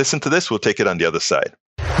 Take a listen to this. We'll take it on the other side.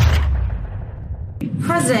 The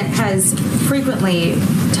president has frequently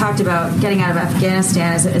talked about getting out of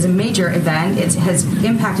Afghanistan as a major event. It has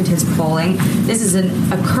impacted his polling. This is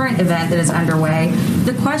a current event that is underway.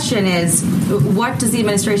 The question is, what does the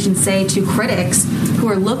administration say to critics who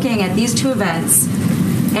are looking at these two events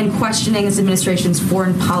and questioning this administration's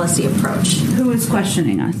foreign policy approach? Who is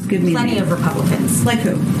questioning us? Give me plenty of Republicans. Like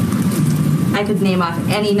who? I could name off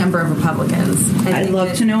any number of Republicans. I'd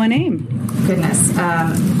love to know a name. Goodness.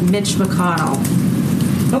 Mitch McConnell.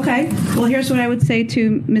 Okay. Well, here's what I would say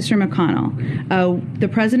to Mr. McConnell. The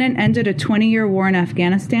president ended a 20-year war in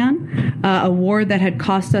Afghanistan, a war that had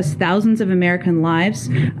cost us thousands of American lives,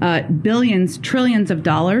 billions, trillions of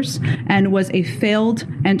dollars, and was a failed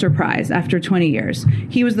enterprise after 20 years.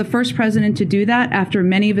 He was the first president to do that after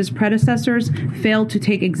many of his predecessors failed to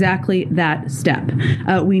take exactly that step.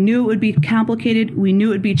 We knew it would be complicated. We knew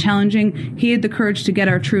it would be challenging. He had the courage to get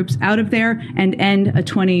our troops out of there and end a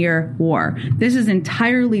 20-year war. This is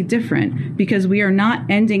entirely different, because we are not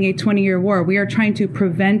ending a 20-year war. We are trying to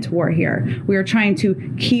prevent war here. We are trying to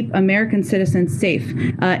keep American citizens safe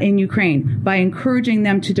in Ukraine by encouraging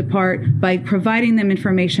them to depart, by providing them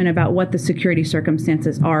information about what the security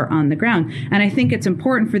circumstances are on the ground. And I think it's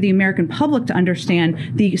important for the American public to understand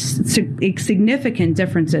the significant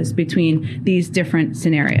differences between these different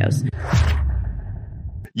scenarios.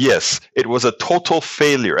 Yes, it was a total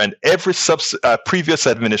failure, and every previous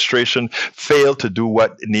administration failed to do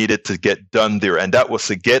what needed to get done there, and that was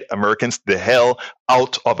to get Americans the hell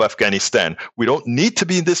out of Afghanistan. We don't need to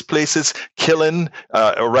be in these places killing,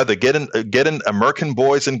 or rather getting American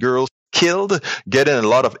boys and girls killed, getting a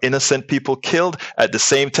lot of innocent people killed. At the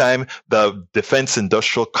same time, the defense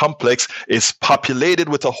industrial complex is populated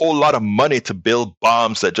with a whole lot of money to build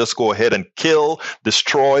bombs that just go ahead and kill,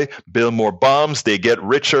 destroy, build more bombs. They get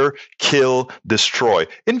richer, kill, destroy.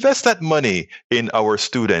 Invest that money in our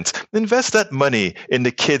students. Invest that money in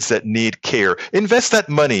the kids that need care. Invest that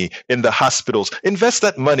money in the hospitals. Invest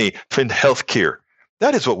that money in healthcare.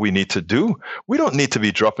 That is what we need to do. We don't need to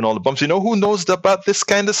be dropping all the bombs. You know who knows about this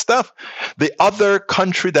kind of stuff? The other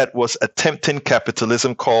country that was attempting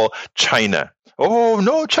capitalism called China. Oh,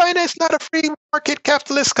 no, China is not a free market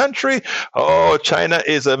capitalist country. Oh, China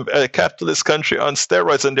is a capitalist country on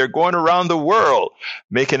steroids, and they're going around the world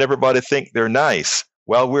making everybody think they're nice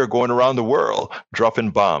while we're going around the world dropping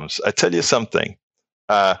bombs. I tell you something,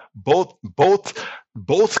 both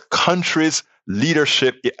countries'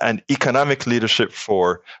 leadership and economic leadership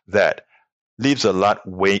for that leaves a lot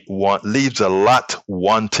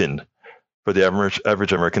wanting for the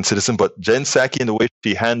average American citizen. But Jen Psaki, in the way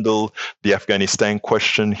she handled the Afghanistan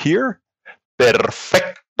question here,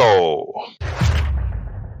 perfecto.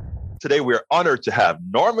 Today, we're honored to have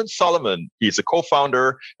Norman Solomon. He's a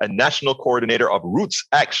co-founder and national coordinator of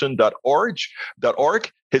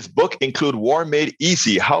RootsAction.org. His book includes War Made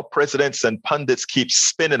Easy, How Presidents and Pundits Keep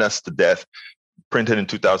Spinning Us to Death, printed in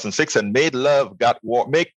 2006, and Make Love Got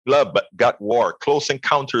War, Close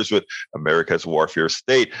Encounters with America's Warfare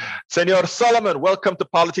State. Senor Solomon, welcome to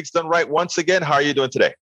Politics Done Right once again. How are you doing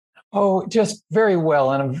today? Oh, just very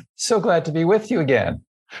well, and I'm so glad to be with you again.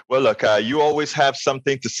 Well, look, you always have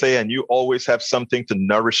something to say, and you always have something to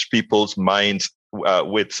nourish people's minds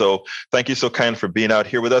with. So thank you so kind for being out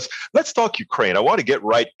here with us. Let's talk Ukraine. I want to get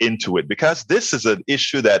right into it because this is an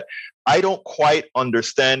issue that I don't quite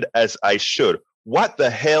understand as I should. What the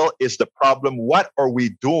hell is the problem? What are we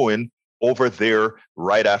doing over there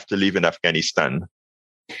right after leaving Afghanistan?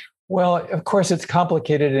 Well, of course, it's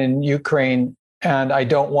complicated in Ukraine, and I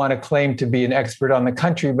don't want to claim to be an expert on the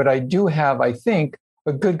country, but I do have, I think,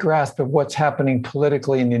 a good grasp of what's happening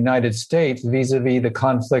politically in the United States vis-a-vis the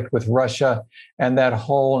conflict with Russia and that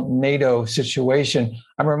whole NATO situation.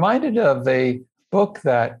 I'm reminded of a book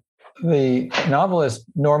that the novelist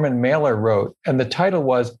Norman Mailer wrote, and the title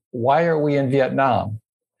was Why Are We in Vietnam?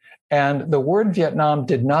 And the word Vietnam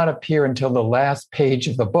did not appear until the last page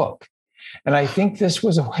of the book. And I think this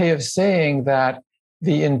was a way of saying that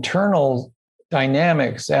the internal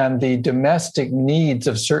dynamics and the domestic needs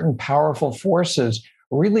of certain powerful forces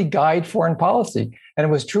really guide foreign policy. And it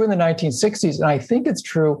was true in the 1960s, and I think it's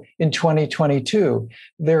true in 2022.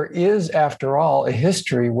 There is, after all, a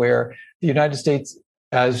history where the United States,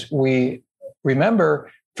 as we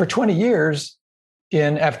remember, for 20 years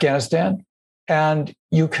in Afghanistan, and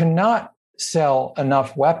you cannot sell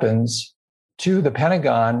enough weapons to the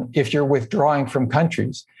Pentagon if you're withdrawing from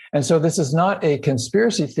countries. And so this is not a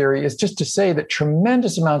conspiracy theory. It's just to say that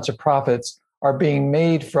tremendous amounts of profits are being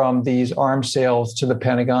made from these arms sales to the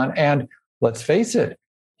Pentagon. And let's face it,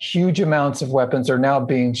 huge amounts of weapons are now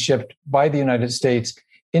being shipped by the United States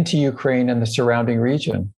into Ukraine and the surrounding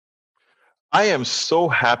region. I am so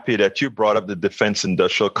happy that you brought up the defense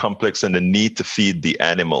industrial complex and the need to feed the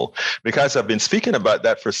animal, because I've been speaking about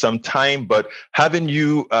that for some time, but having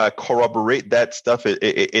you corroborate that stuff,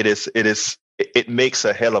 it makes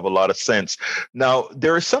a hell of a lot of sense. Now,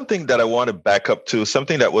 there is something that I want to back up to,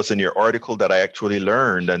 something that was in your article that I actually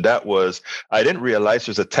learned, and that was, I didn't realize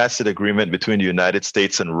there's a tacit agreement between the United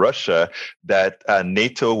States and Russia that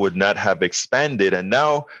NATO would not have expanded. And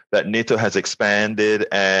now that NATO has expanded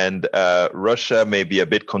and Russia may be a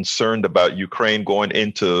bit concerned about Ukraine going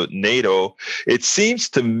into NATO, it seems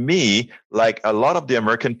to me like a lot of the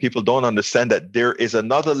American people don't understand that there is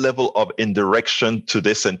another level of indirection to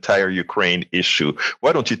this entire Ukraine issue.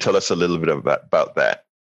 Why don't you tell us a little bit about that?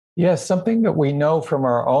 Yes, something that we know from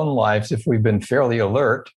our own lives, if we've been fairly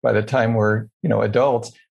alert by the time we're,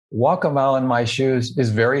 adults, walk a mile in my shoes is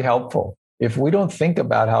very helpful. If we don't think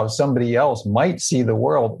about how somebody else might see the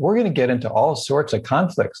world, we're going to get into all sorts of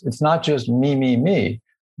conflicts. It's not just me.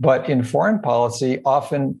 But in foreign policy,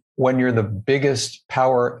 often when you're the biggest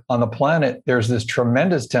power on the planet, there's this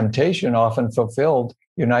tremendous temptation, often fulfilled,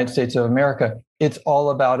 United States of America, it's all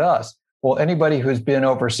about us. Well, anybody who's been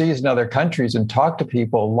overseas in other countries and talked to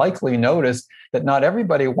people likely noticed that not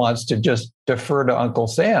everybody wants to just defer to Uncle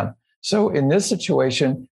Sam. So in this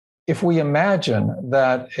situation, if we imagine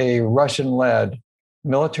that a Russian-led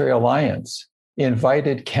military alliance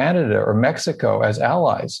invited Canada or Mexico as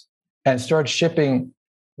allies and started shipping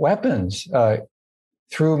weapons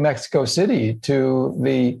through Mexico City to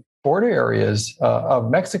the border areas of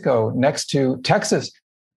Mexico next to Texas,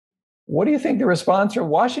 what do you think the response from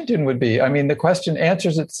Washington would be? I mean, the question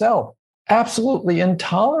answers itself. Absolutely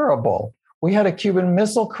intolerable. We had a Cuban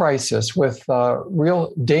Missile Crisis with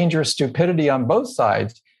real dangerous stupidity on both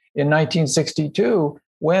sides in 1962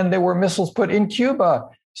 when there were missiles put in Cuba.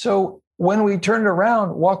 So when we turned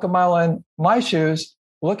around, walk a mile in my shoes,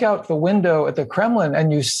 look out the window at the Kremlin,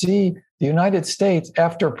 and you see the United States,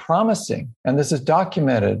 after promising, and this is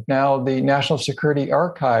documented, now the National Security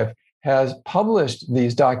Archive has published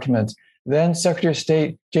these documents. Then Secretary of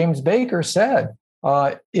State James Baker said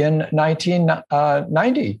in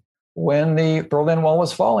 1990, when the Berlin Wall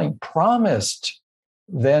was falling, promised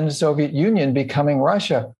then Soviet Union becoming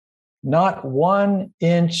Russia, not 1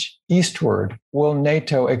 inch eastward will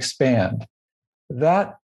NATO expand.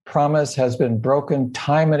 That promise has been broken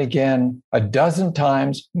time and again, a dozen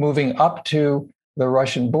times, moving up to the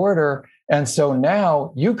Russian border. And so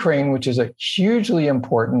now Ukraine, which is a hugely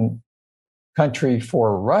important country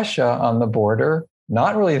for Russia on the border,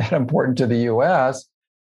 not really that important to the US,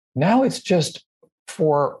 now it's just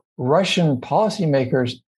for Russian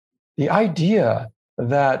policymakers, the idea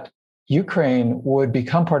that Ukraine would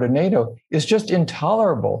become part of NATO is just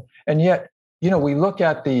intolerable. And yet, we look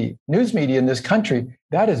at the news media in this country,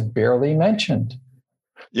 that is barely mentioned.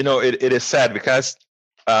 It is sad because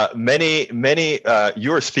many,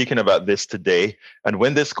 you are speaking about this today. And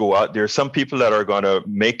when this go out, there are some people that are going to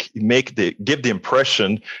give the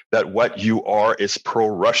impression that what you are is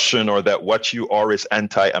pro-Russian or that what you are is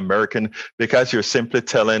anti-American because you're simply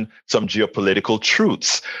telling some geopolitical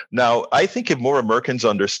truths. Now, I think if more Americans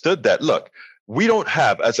understood that, look, we don't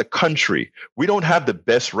have, as a country, we don't have the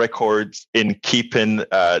best records in keeping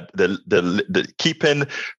keeping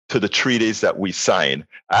to the treaties that we sign.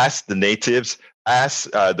 Ask the natives, ask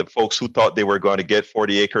the folks who thought they were going to get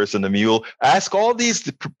 40 acres and a mule. Ask all these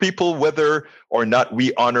people whether or not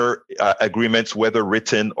we honor agreements, whether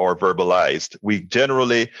written or verbalized. We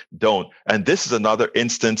generally don't. And this is another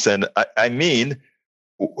instance. And I mean,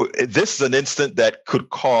 this is an instance that could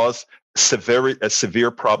cause a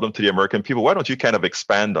severe problem to the American people. Why don't you kind of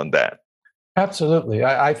expand on that? Absolutely.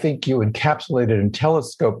 I think you encapsulated and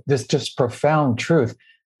telescoped this just profound truth.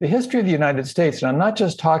 The history of the United States, and I'm not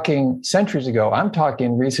just talking centuries ago, I'm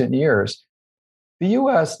talking recent years. The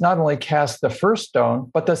U.S. not only cast the first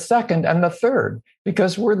stone, but the second and the third,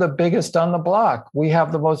 because we're the biggest on the block. We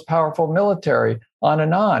have the most powerful military, on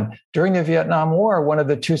and on. During the Vietnam War, one of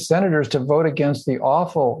the two senators to vote against the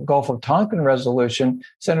awful Gulf of Tonkin resolution,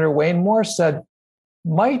 Senator Wayne Morse, said,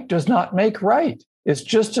 might does not make right. It's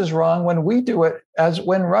just as wrong when we do it as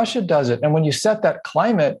when Russia does it. And when you set that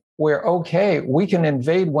climate where, okay, we can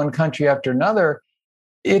invade one country after another,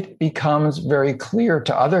 it becomes very clear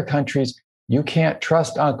to other countries, you can't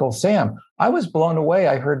trust Uncle Sam. I was blown away.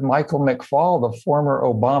 I heard Michael McFaul, the former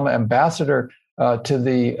Obama ambassador to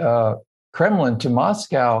the Kremlin, to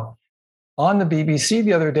Moscow, on the BBC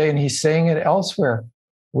the other day, and he's saying it elsewhere.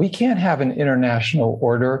 We can't have an international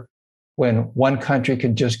order when one country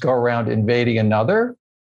can just go around invading another.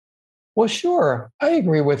 Well, sure, I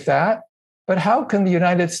agree with that. But how can the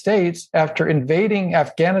United States, after invading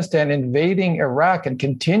Afghanistan, invading Iraq, and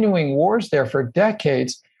continuing wars there for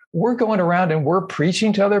decades, we're going around and we're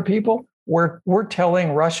preaching to other people? We're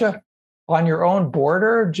telling Russia, on your own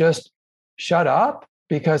border, just shut up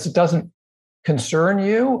because it doesn't concern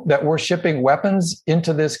you that we're shipping weapons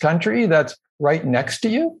into this country that's right next to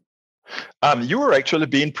you? You were actually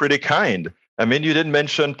being pretty kind. I mean, you didn't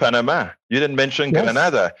mention Panama. You didn't mention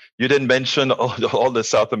Grenada. You didn't mention all the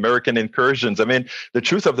South American incursions. I mean, the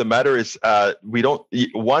truth of the matter is, we don't.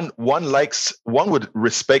 One would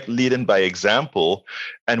respect leading by example,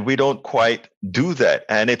 and we don't quite do that.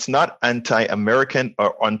 And it's not anti-American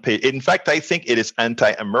or unpaid. In fact, I think it is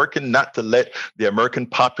anti-American not to let the American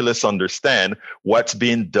populace understand what's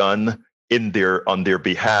being done on their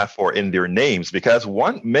behalf or in their names. Because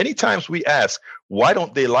many times we ask, why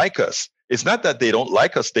don't they like us? It's not that they don't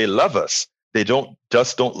like us, they love us. They don't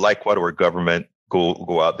like what our government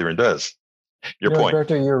go out there and does. Your point.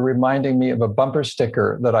 Roberto, you're reminding me of a bumper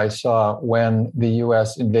sticker that I saw when the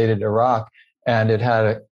U.S. invaded Iraq, and it had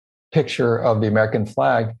a picture of the American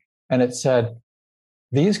flag, and it said,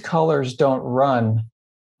 "These colors don't run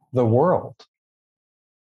the world."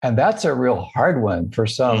 And that's a real hard one for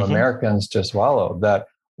some Americans to swallow, that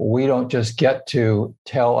we don't just get to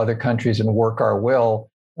tell other countries and work our will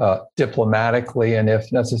diplomatically and,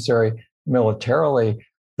 if necessary, militarily.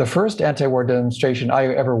 The first anti-war demonstration I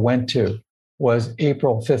ever went to was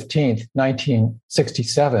April 15th,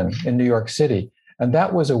 1967 in New York City. And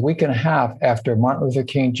that was a week and a half after Martin Luther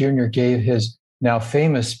King Jr. gave his now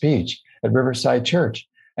famous speech at Riverside Church.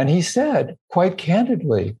 And he said, quite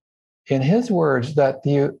candidly, in his words, that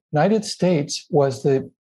the United States was the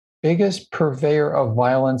biggest purveyor of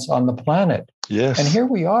violence on the planet. Yes. And here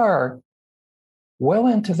we are, well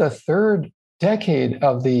into the third decade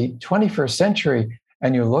of the 21st century,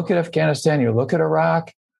 and you look at Afghanistan, you look at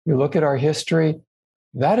Iraq, you look at our history,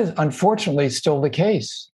 that is unfortunately still the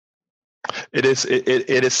case. It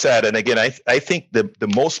is sad. And again, I think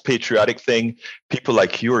the most patriotic thing people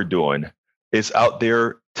like you are doing is out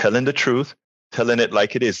there telling the truth, telling it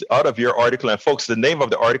like it is. Out of your article, and folks, the name of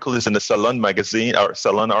the article is in the Salon magazine, or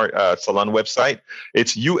Salon website.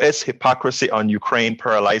 It's U.S. Hypocrisy on Ukraine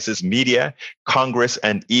Paralyzes Media, Congress,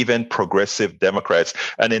 and even Progressive Democrats.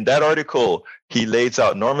 And in that article,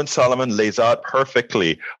 Norman Solomon lays out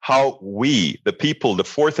perfectly how we, the people, the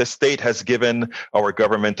Fourth Estate, has given our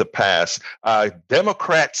government a pass.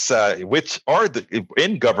 Democrats, which are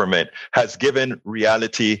in government, has given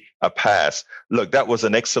reality a pass. Look, that was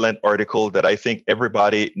an excellent article that I think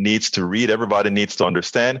everybody needs to read. Everybody needs to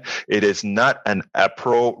understand. It is not a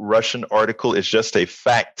pro-Russian article. It's just a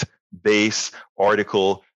fact-based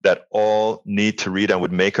article that all need to read and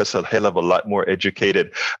would make us a hell of a lot more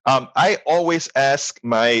educated. I always ask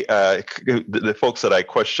my the folks that I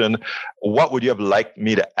question, what would you have liked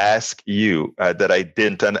me to ask you that I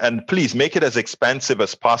didn't? And please make it as expansive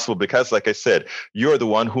as possible, because like I said, you're the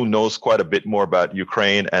one who knows quite a bit more about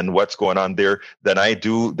Ukraine and what's going on there than I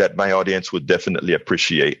do, that my audience would definitely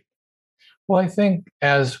appreciate. Well, I think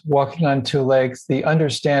as walking on two legs, the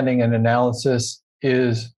understanding and analysis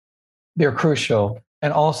they're crucial.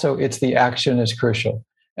 And also, it's the action is crucial.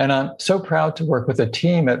 And I'm so proud to work with a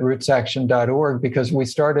team at rootsaction.org, because we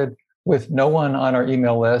started with no one on our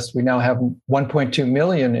email list. We now have 1.2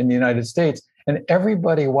 million in the United States. And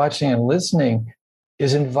everybody watching and listening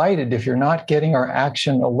is invited. If you're not getting our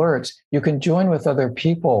action alerts, you can join with other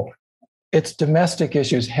people. It's domestic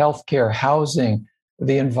issues, healthcare, housing,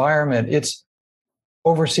 the environment. It's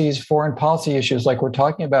overseas foreign policy issues like we're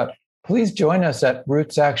talking about. Please join us at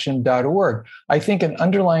rootsaction.org. I think an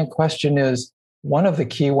underlying question is, one of the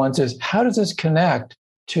key ones is, how does this connect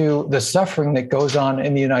to the suffering that goes on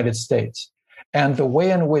in the United States and the way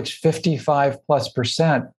in which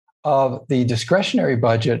 55+% of the discretionary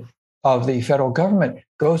budget of the federal government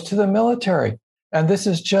goes to the military? And this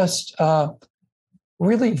is just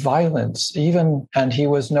really violence. And he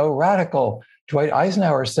was no radical. Dwight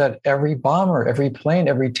Eisenhower said every bomber, every plane,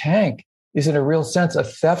 every tank is in a real sense a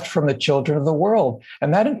theft from the children of the world.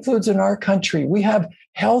 And that includes in our country. We have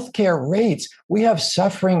healthcare rates. We have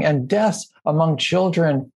suffering and deaths among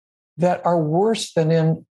children that are worse than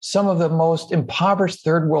in some of the most impoverished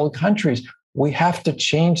third world countries. We have to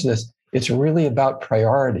change this. It's really about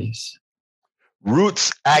priorities.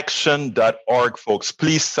 Rootsaction.org, folks.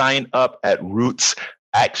 Please sign up at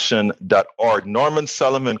rootsaction.org. Norman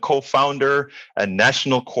Solomon, co-founder and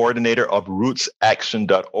national coordinator of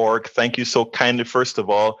rootsaction.org. Thank you so kindly, first of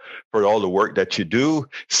all, for all the work that you do.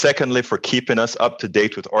 Secondly, for keeping us up to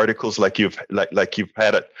date with articles like you've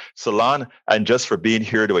had at Salon, and just for being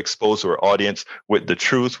here to expose our audience with the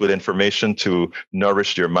truth, with information to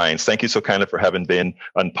nourish your minds. Thank you so kindly for having been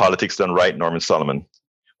on Politics Done Right, Norman Solomon.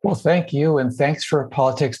 Well, thank you. And thanks for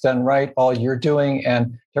Politics Done Right, all you're doing.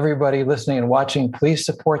 And everybody listening and watching, please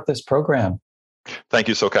support this program. Thank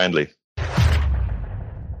you so kindly.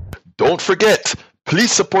 Don't forget,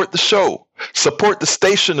 please support the show. Support the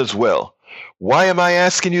station as well. Why am I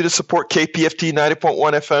asking you to support KPFT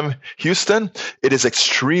 90.1 FM Houston? It is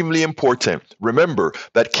extremely important. Remember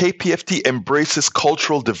that KPFT embraces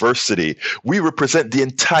cultural diversity. We represent the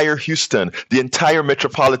entire Houston, the entire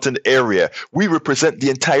metropolitan area. We represent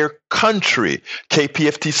the entire country.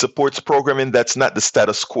 KPFT supports programming that's not the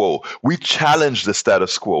status quo. We challenge the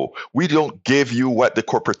status quo. We don't give you what the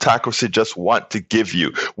corporatocracy just want to give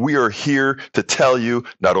you. We are here to tell you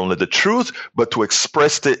not only the truth, but to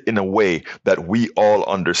express it in a way that we all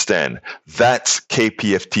understand. That's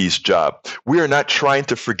KPFT's job. We are not trying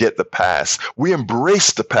to forget the past. We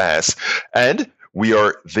embrace the past, and we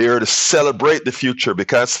are there to celebrate the future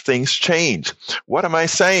because things change. What am I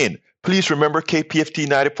saying? Please remember, KPFT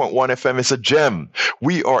 90.1 FM is a gem.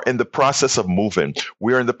 We are in the process of moving.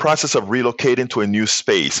 We are in the process of relocating to a new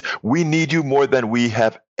space. We need you more than we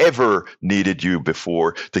have ever needed you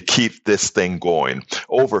before to keep this thing going.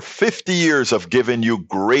 Over 50 years of giving you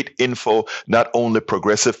great info, not only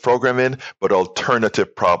progressive programming, but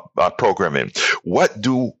alternative programming. What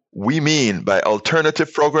do we mean by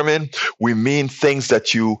alternative programming, we mean things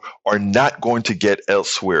that you are not going to get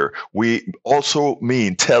elsewhere. We also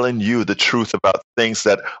mean telling you the truth about things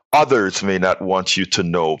that others may not want you to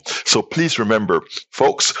know. So please remember,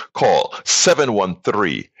 folks, call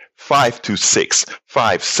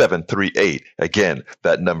 713-526-5738. Again,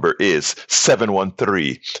 that number is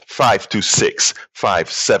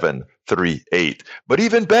 713-526-5738. But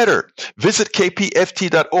even better, visit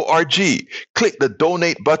kpft.org. Click the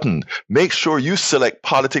donate button. Make sure you select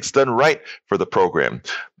Politics Done Right for the program.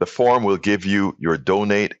 The form will give you your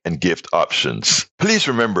donate and gift options. Please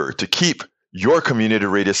remember to keep your community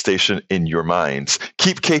radio station in your minds.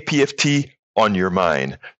 Keep KPFT on your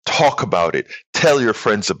mind. Talk about it. Tell your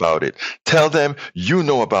friends about it. Tell them you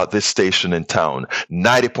know about this station in town,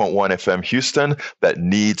 90.1 FM Houston, that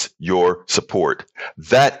needs your support.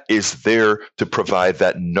 That is there to provide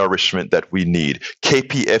that nourishment that we need.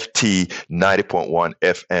 KPFT 90.1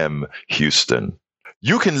 FM Houston.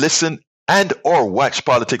 You can listen and or watch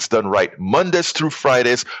Politics Done Right Mondays through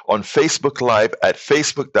Fridays on Facebook Live at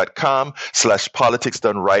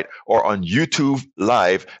facebook.com/politicsdoneright or on YouTube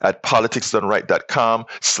Live at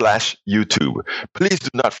politicsdoneright.com/YouTube. Please do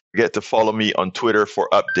not forget to follow me on Twitter for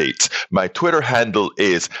updates. My Twitter handle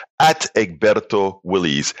is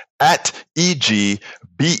 @EgbertoWillies,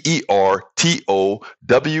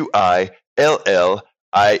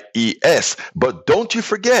 @EgbertoWillies. But don't you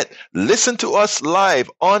forget, listen to us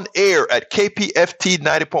live on air at KPFT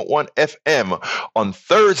 90.1 FM on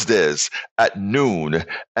Thursdays at noon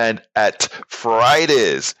and at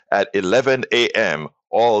Fridays at 11 a.m.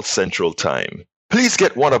 all Central Time. Please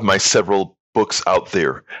get one of my several books out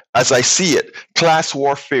there. As I see it, Class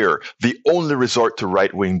Warfare, the only resort to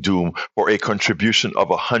right-wing doom, for a contribution of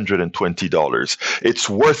 $120. It's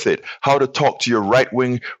worth it. How to talk to your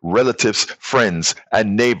right-wing relatives, friends,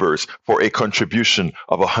 and neighbors for a contribution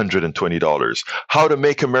of $120. How to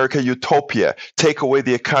make America utopia, take away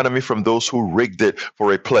the economy from those who rigged it,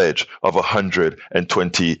 for a pledge of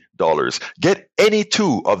 $120. Get any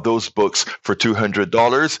two of those books for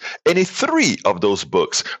 $200, any three of those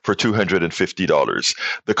books for $250.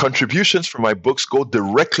 The contributions for my books go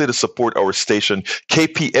directly to support our station,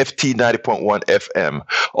 KPFT 90.1 FM.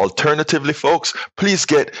 Alternatively, folks, please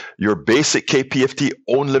get your basic KPFT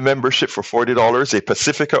only membership for $40, a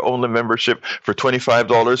Pacifica only membership for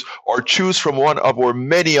 $25, or choose from one of our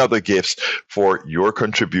many other gifts for your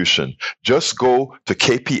contribution. Just go to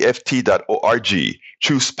kpft.org.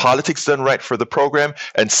 Choose Politics Done Right for the program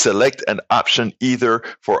and select an option either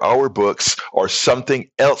for our books or something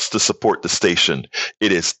else to support the station.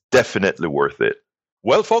 It is definitely worth it.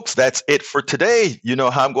 Well, folks, that's it for today. You know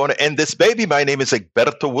how I'm going to end this baby. My name is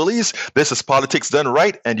Egberto Willies. This is Politics Done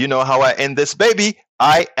Right. And you know how I end this baby.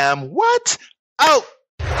 I am what? Out.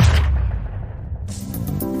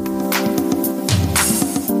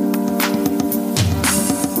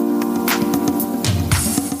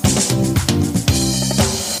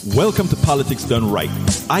 Welcome to Politics Done Right.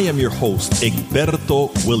 I am your host,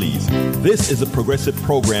 Egberto Willies. This is a progressive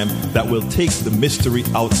program that will take the mystery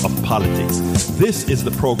out of politics. This is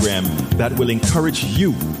the program that will encourage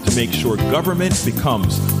you to make sure government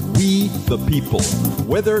becomes we the people.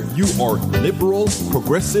 Whether you are liberal,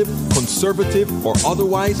 progressive, conservative, or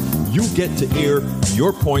otherwise, you get to air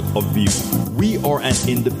your point of view. We are an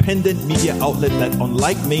independent media outlet that,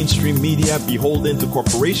 unlike mainstream media beholden to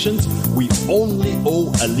corporations, we only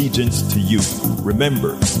owe allegiance to you.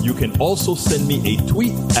 Remember, you can also send me a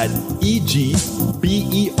tweet at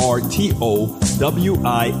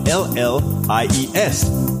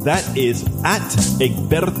EGBERTOWILLIES. That is at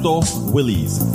Egberto Willies.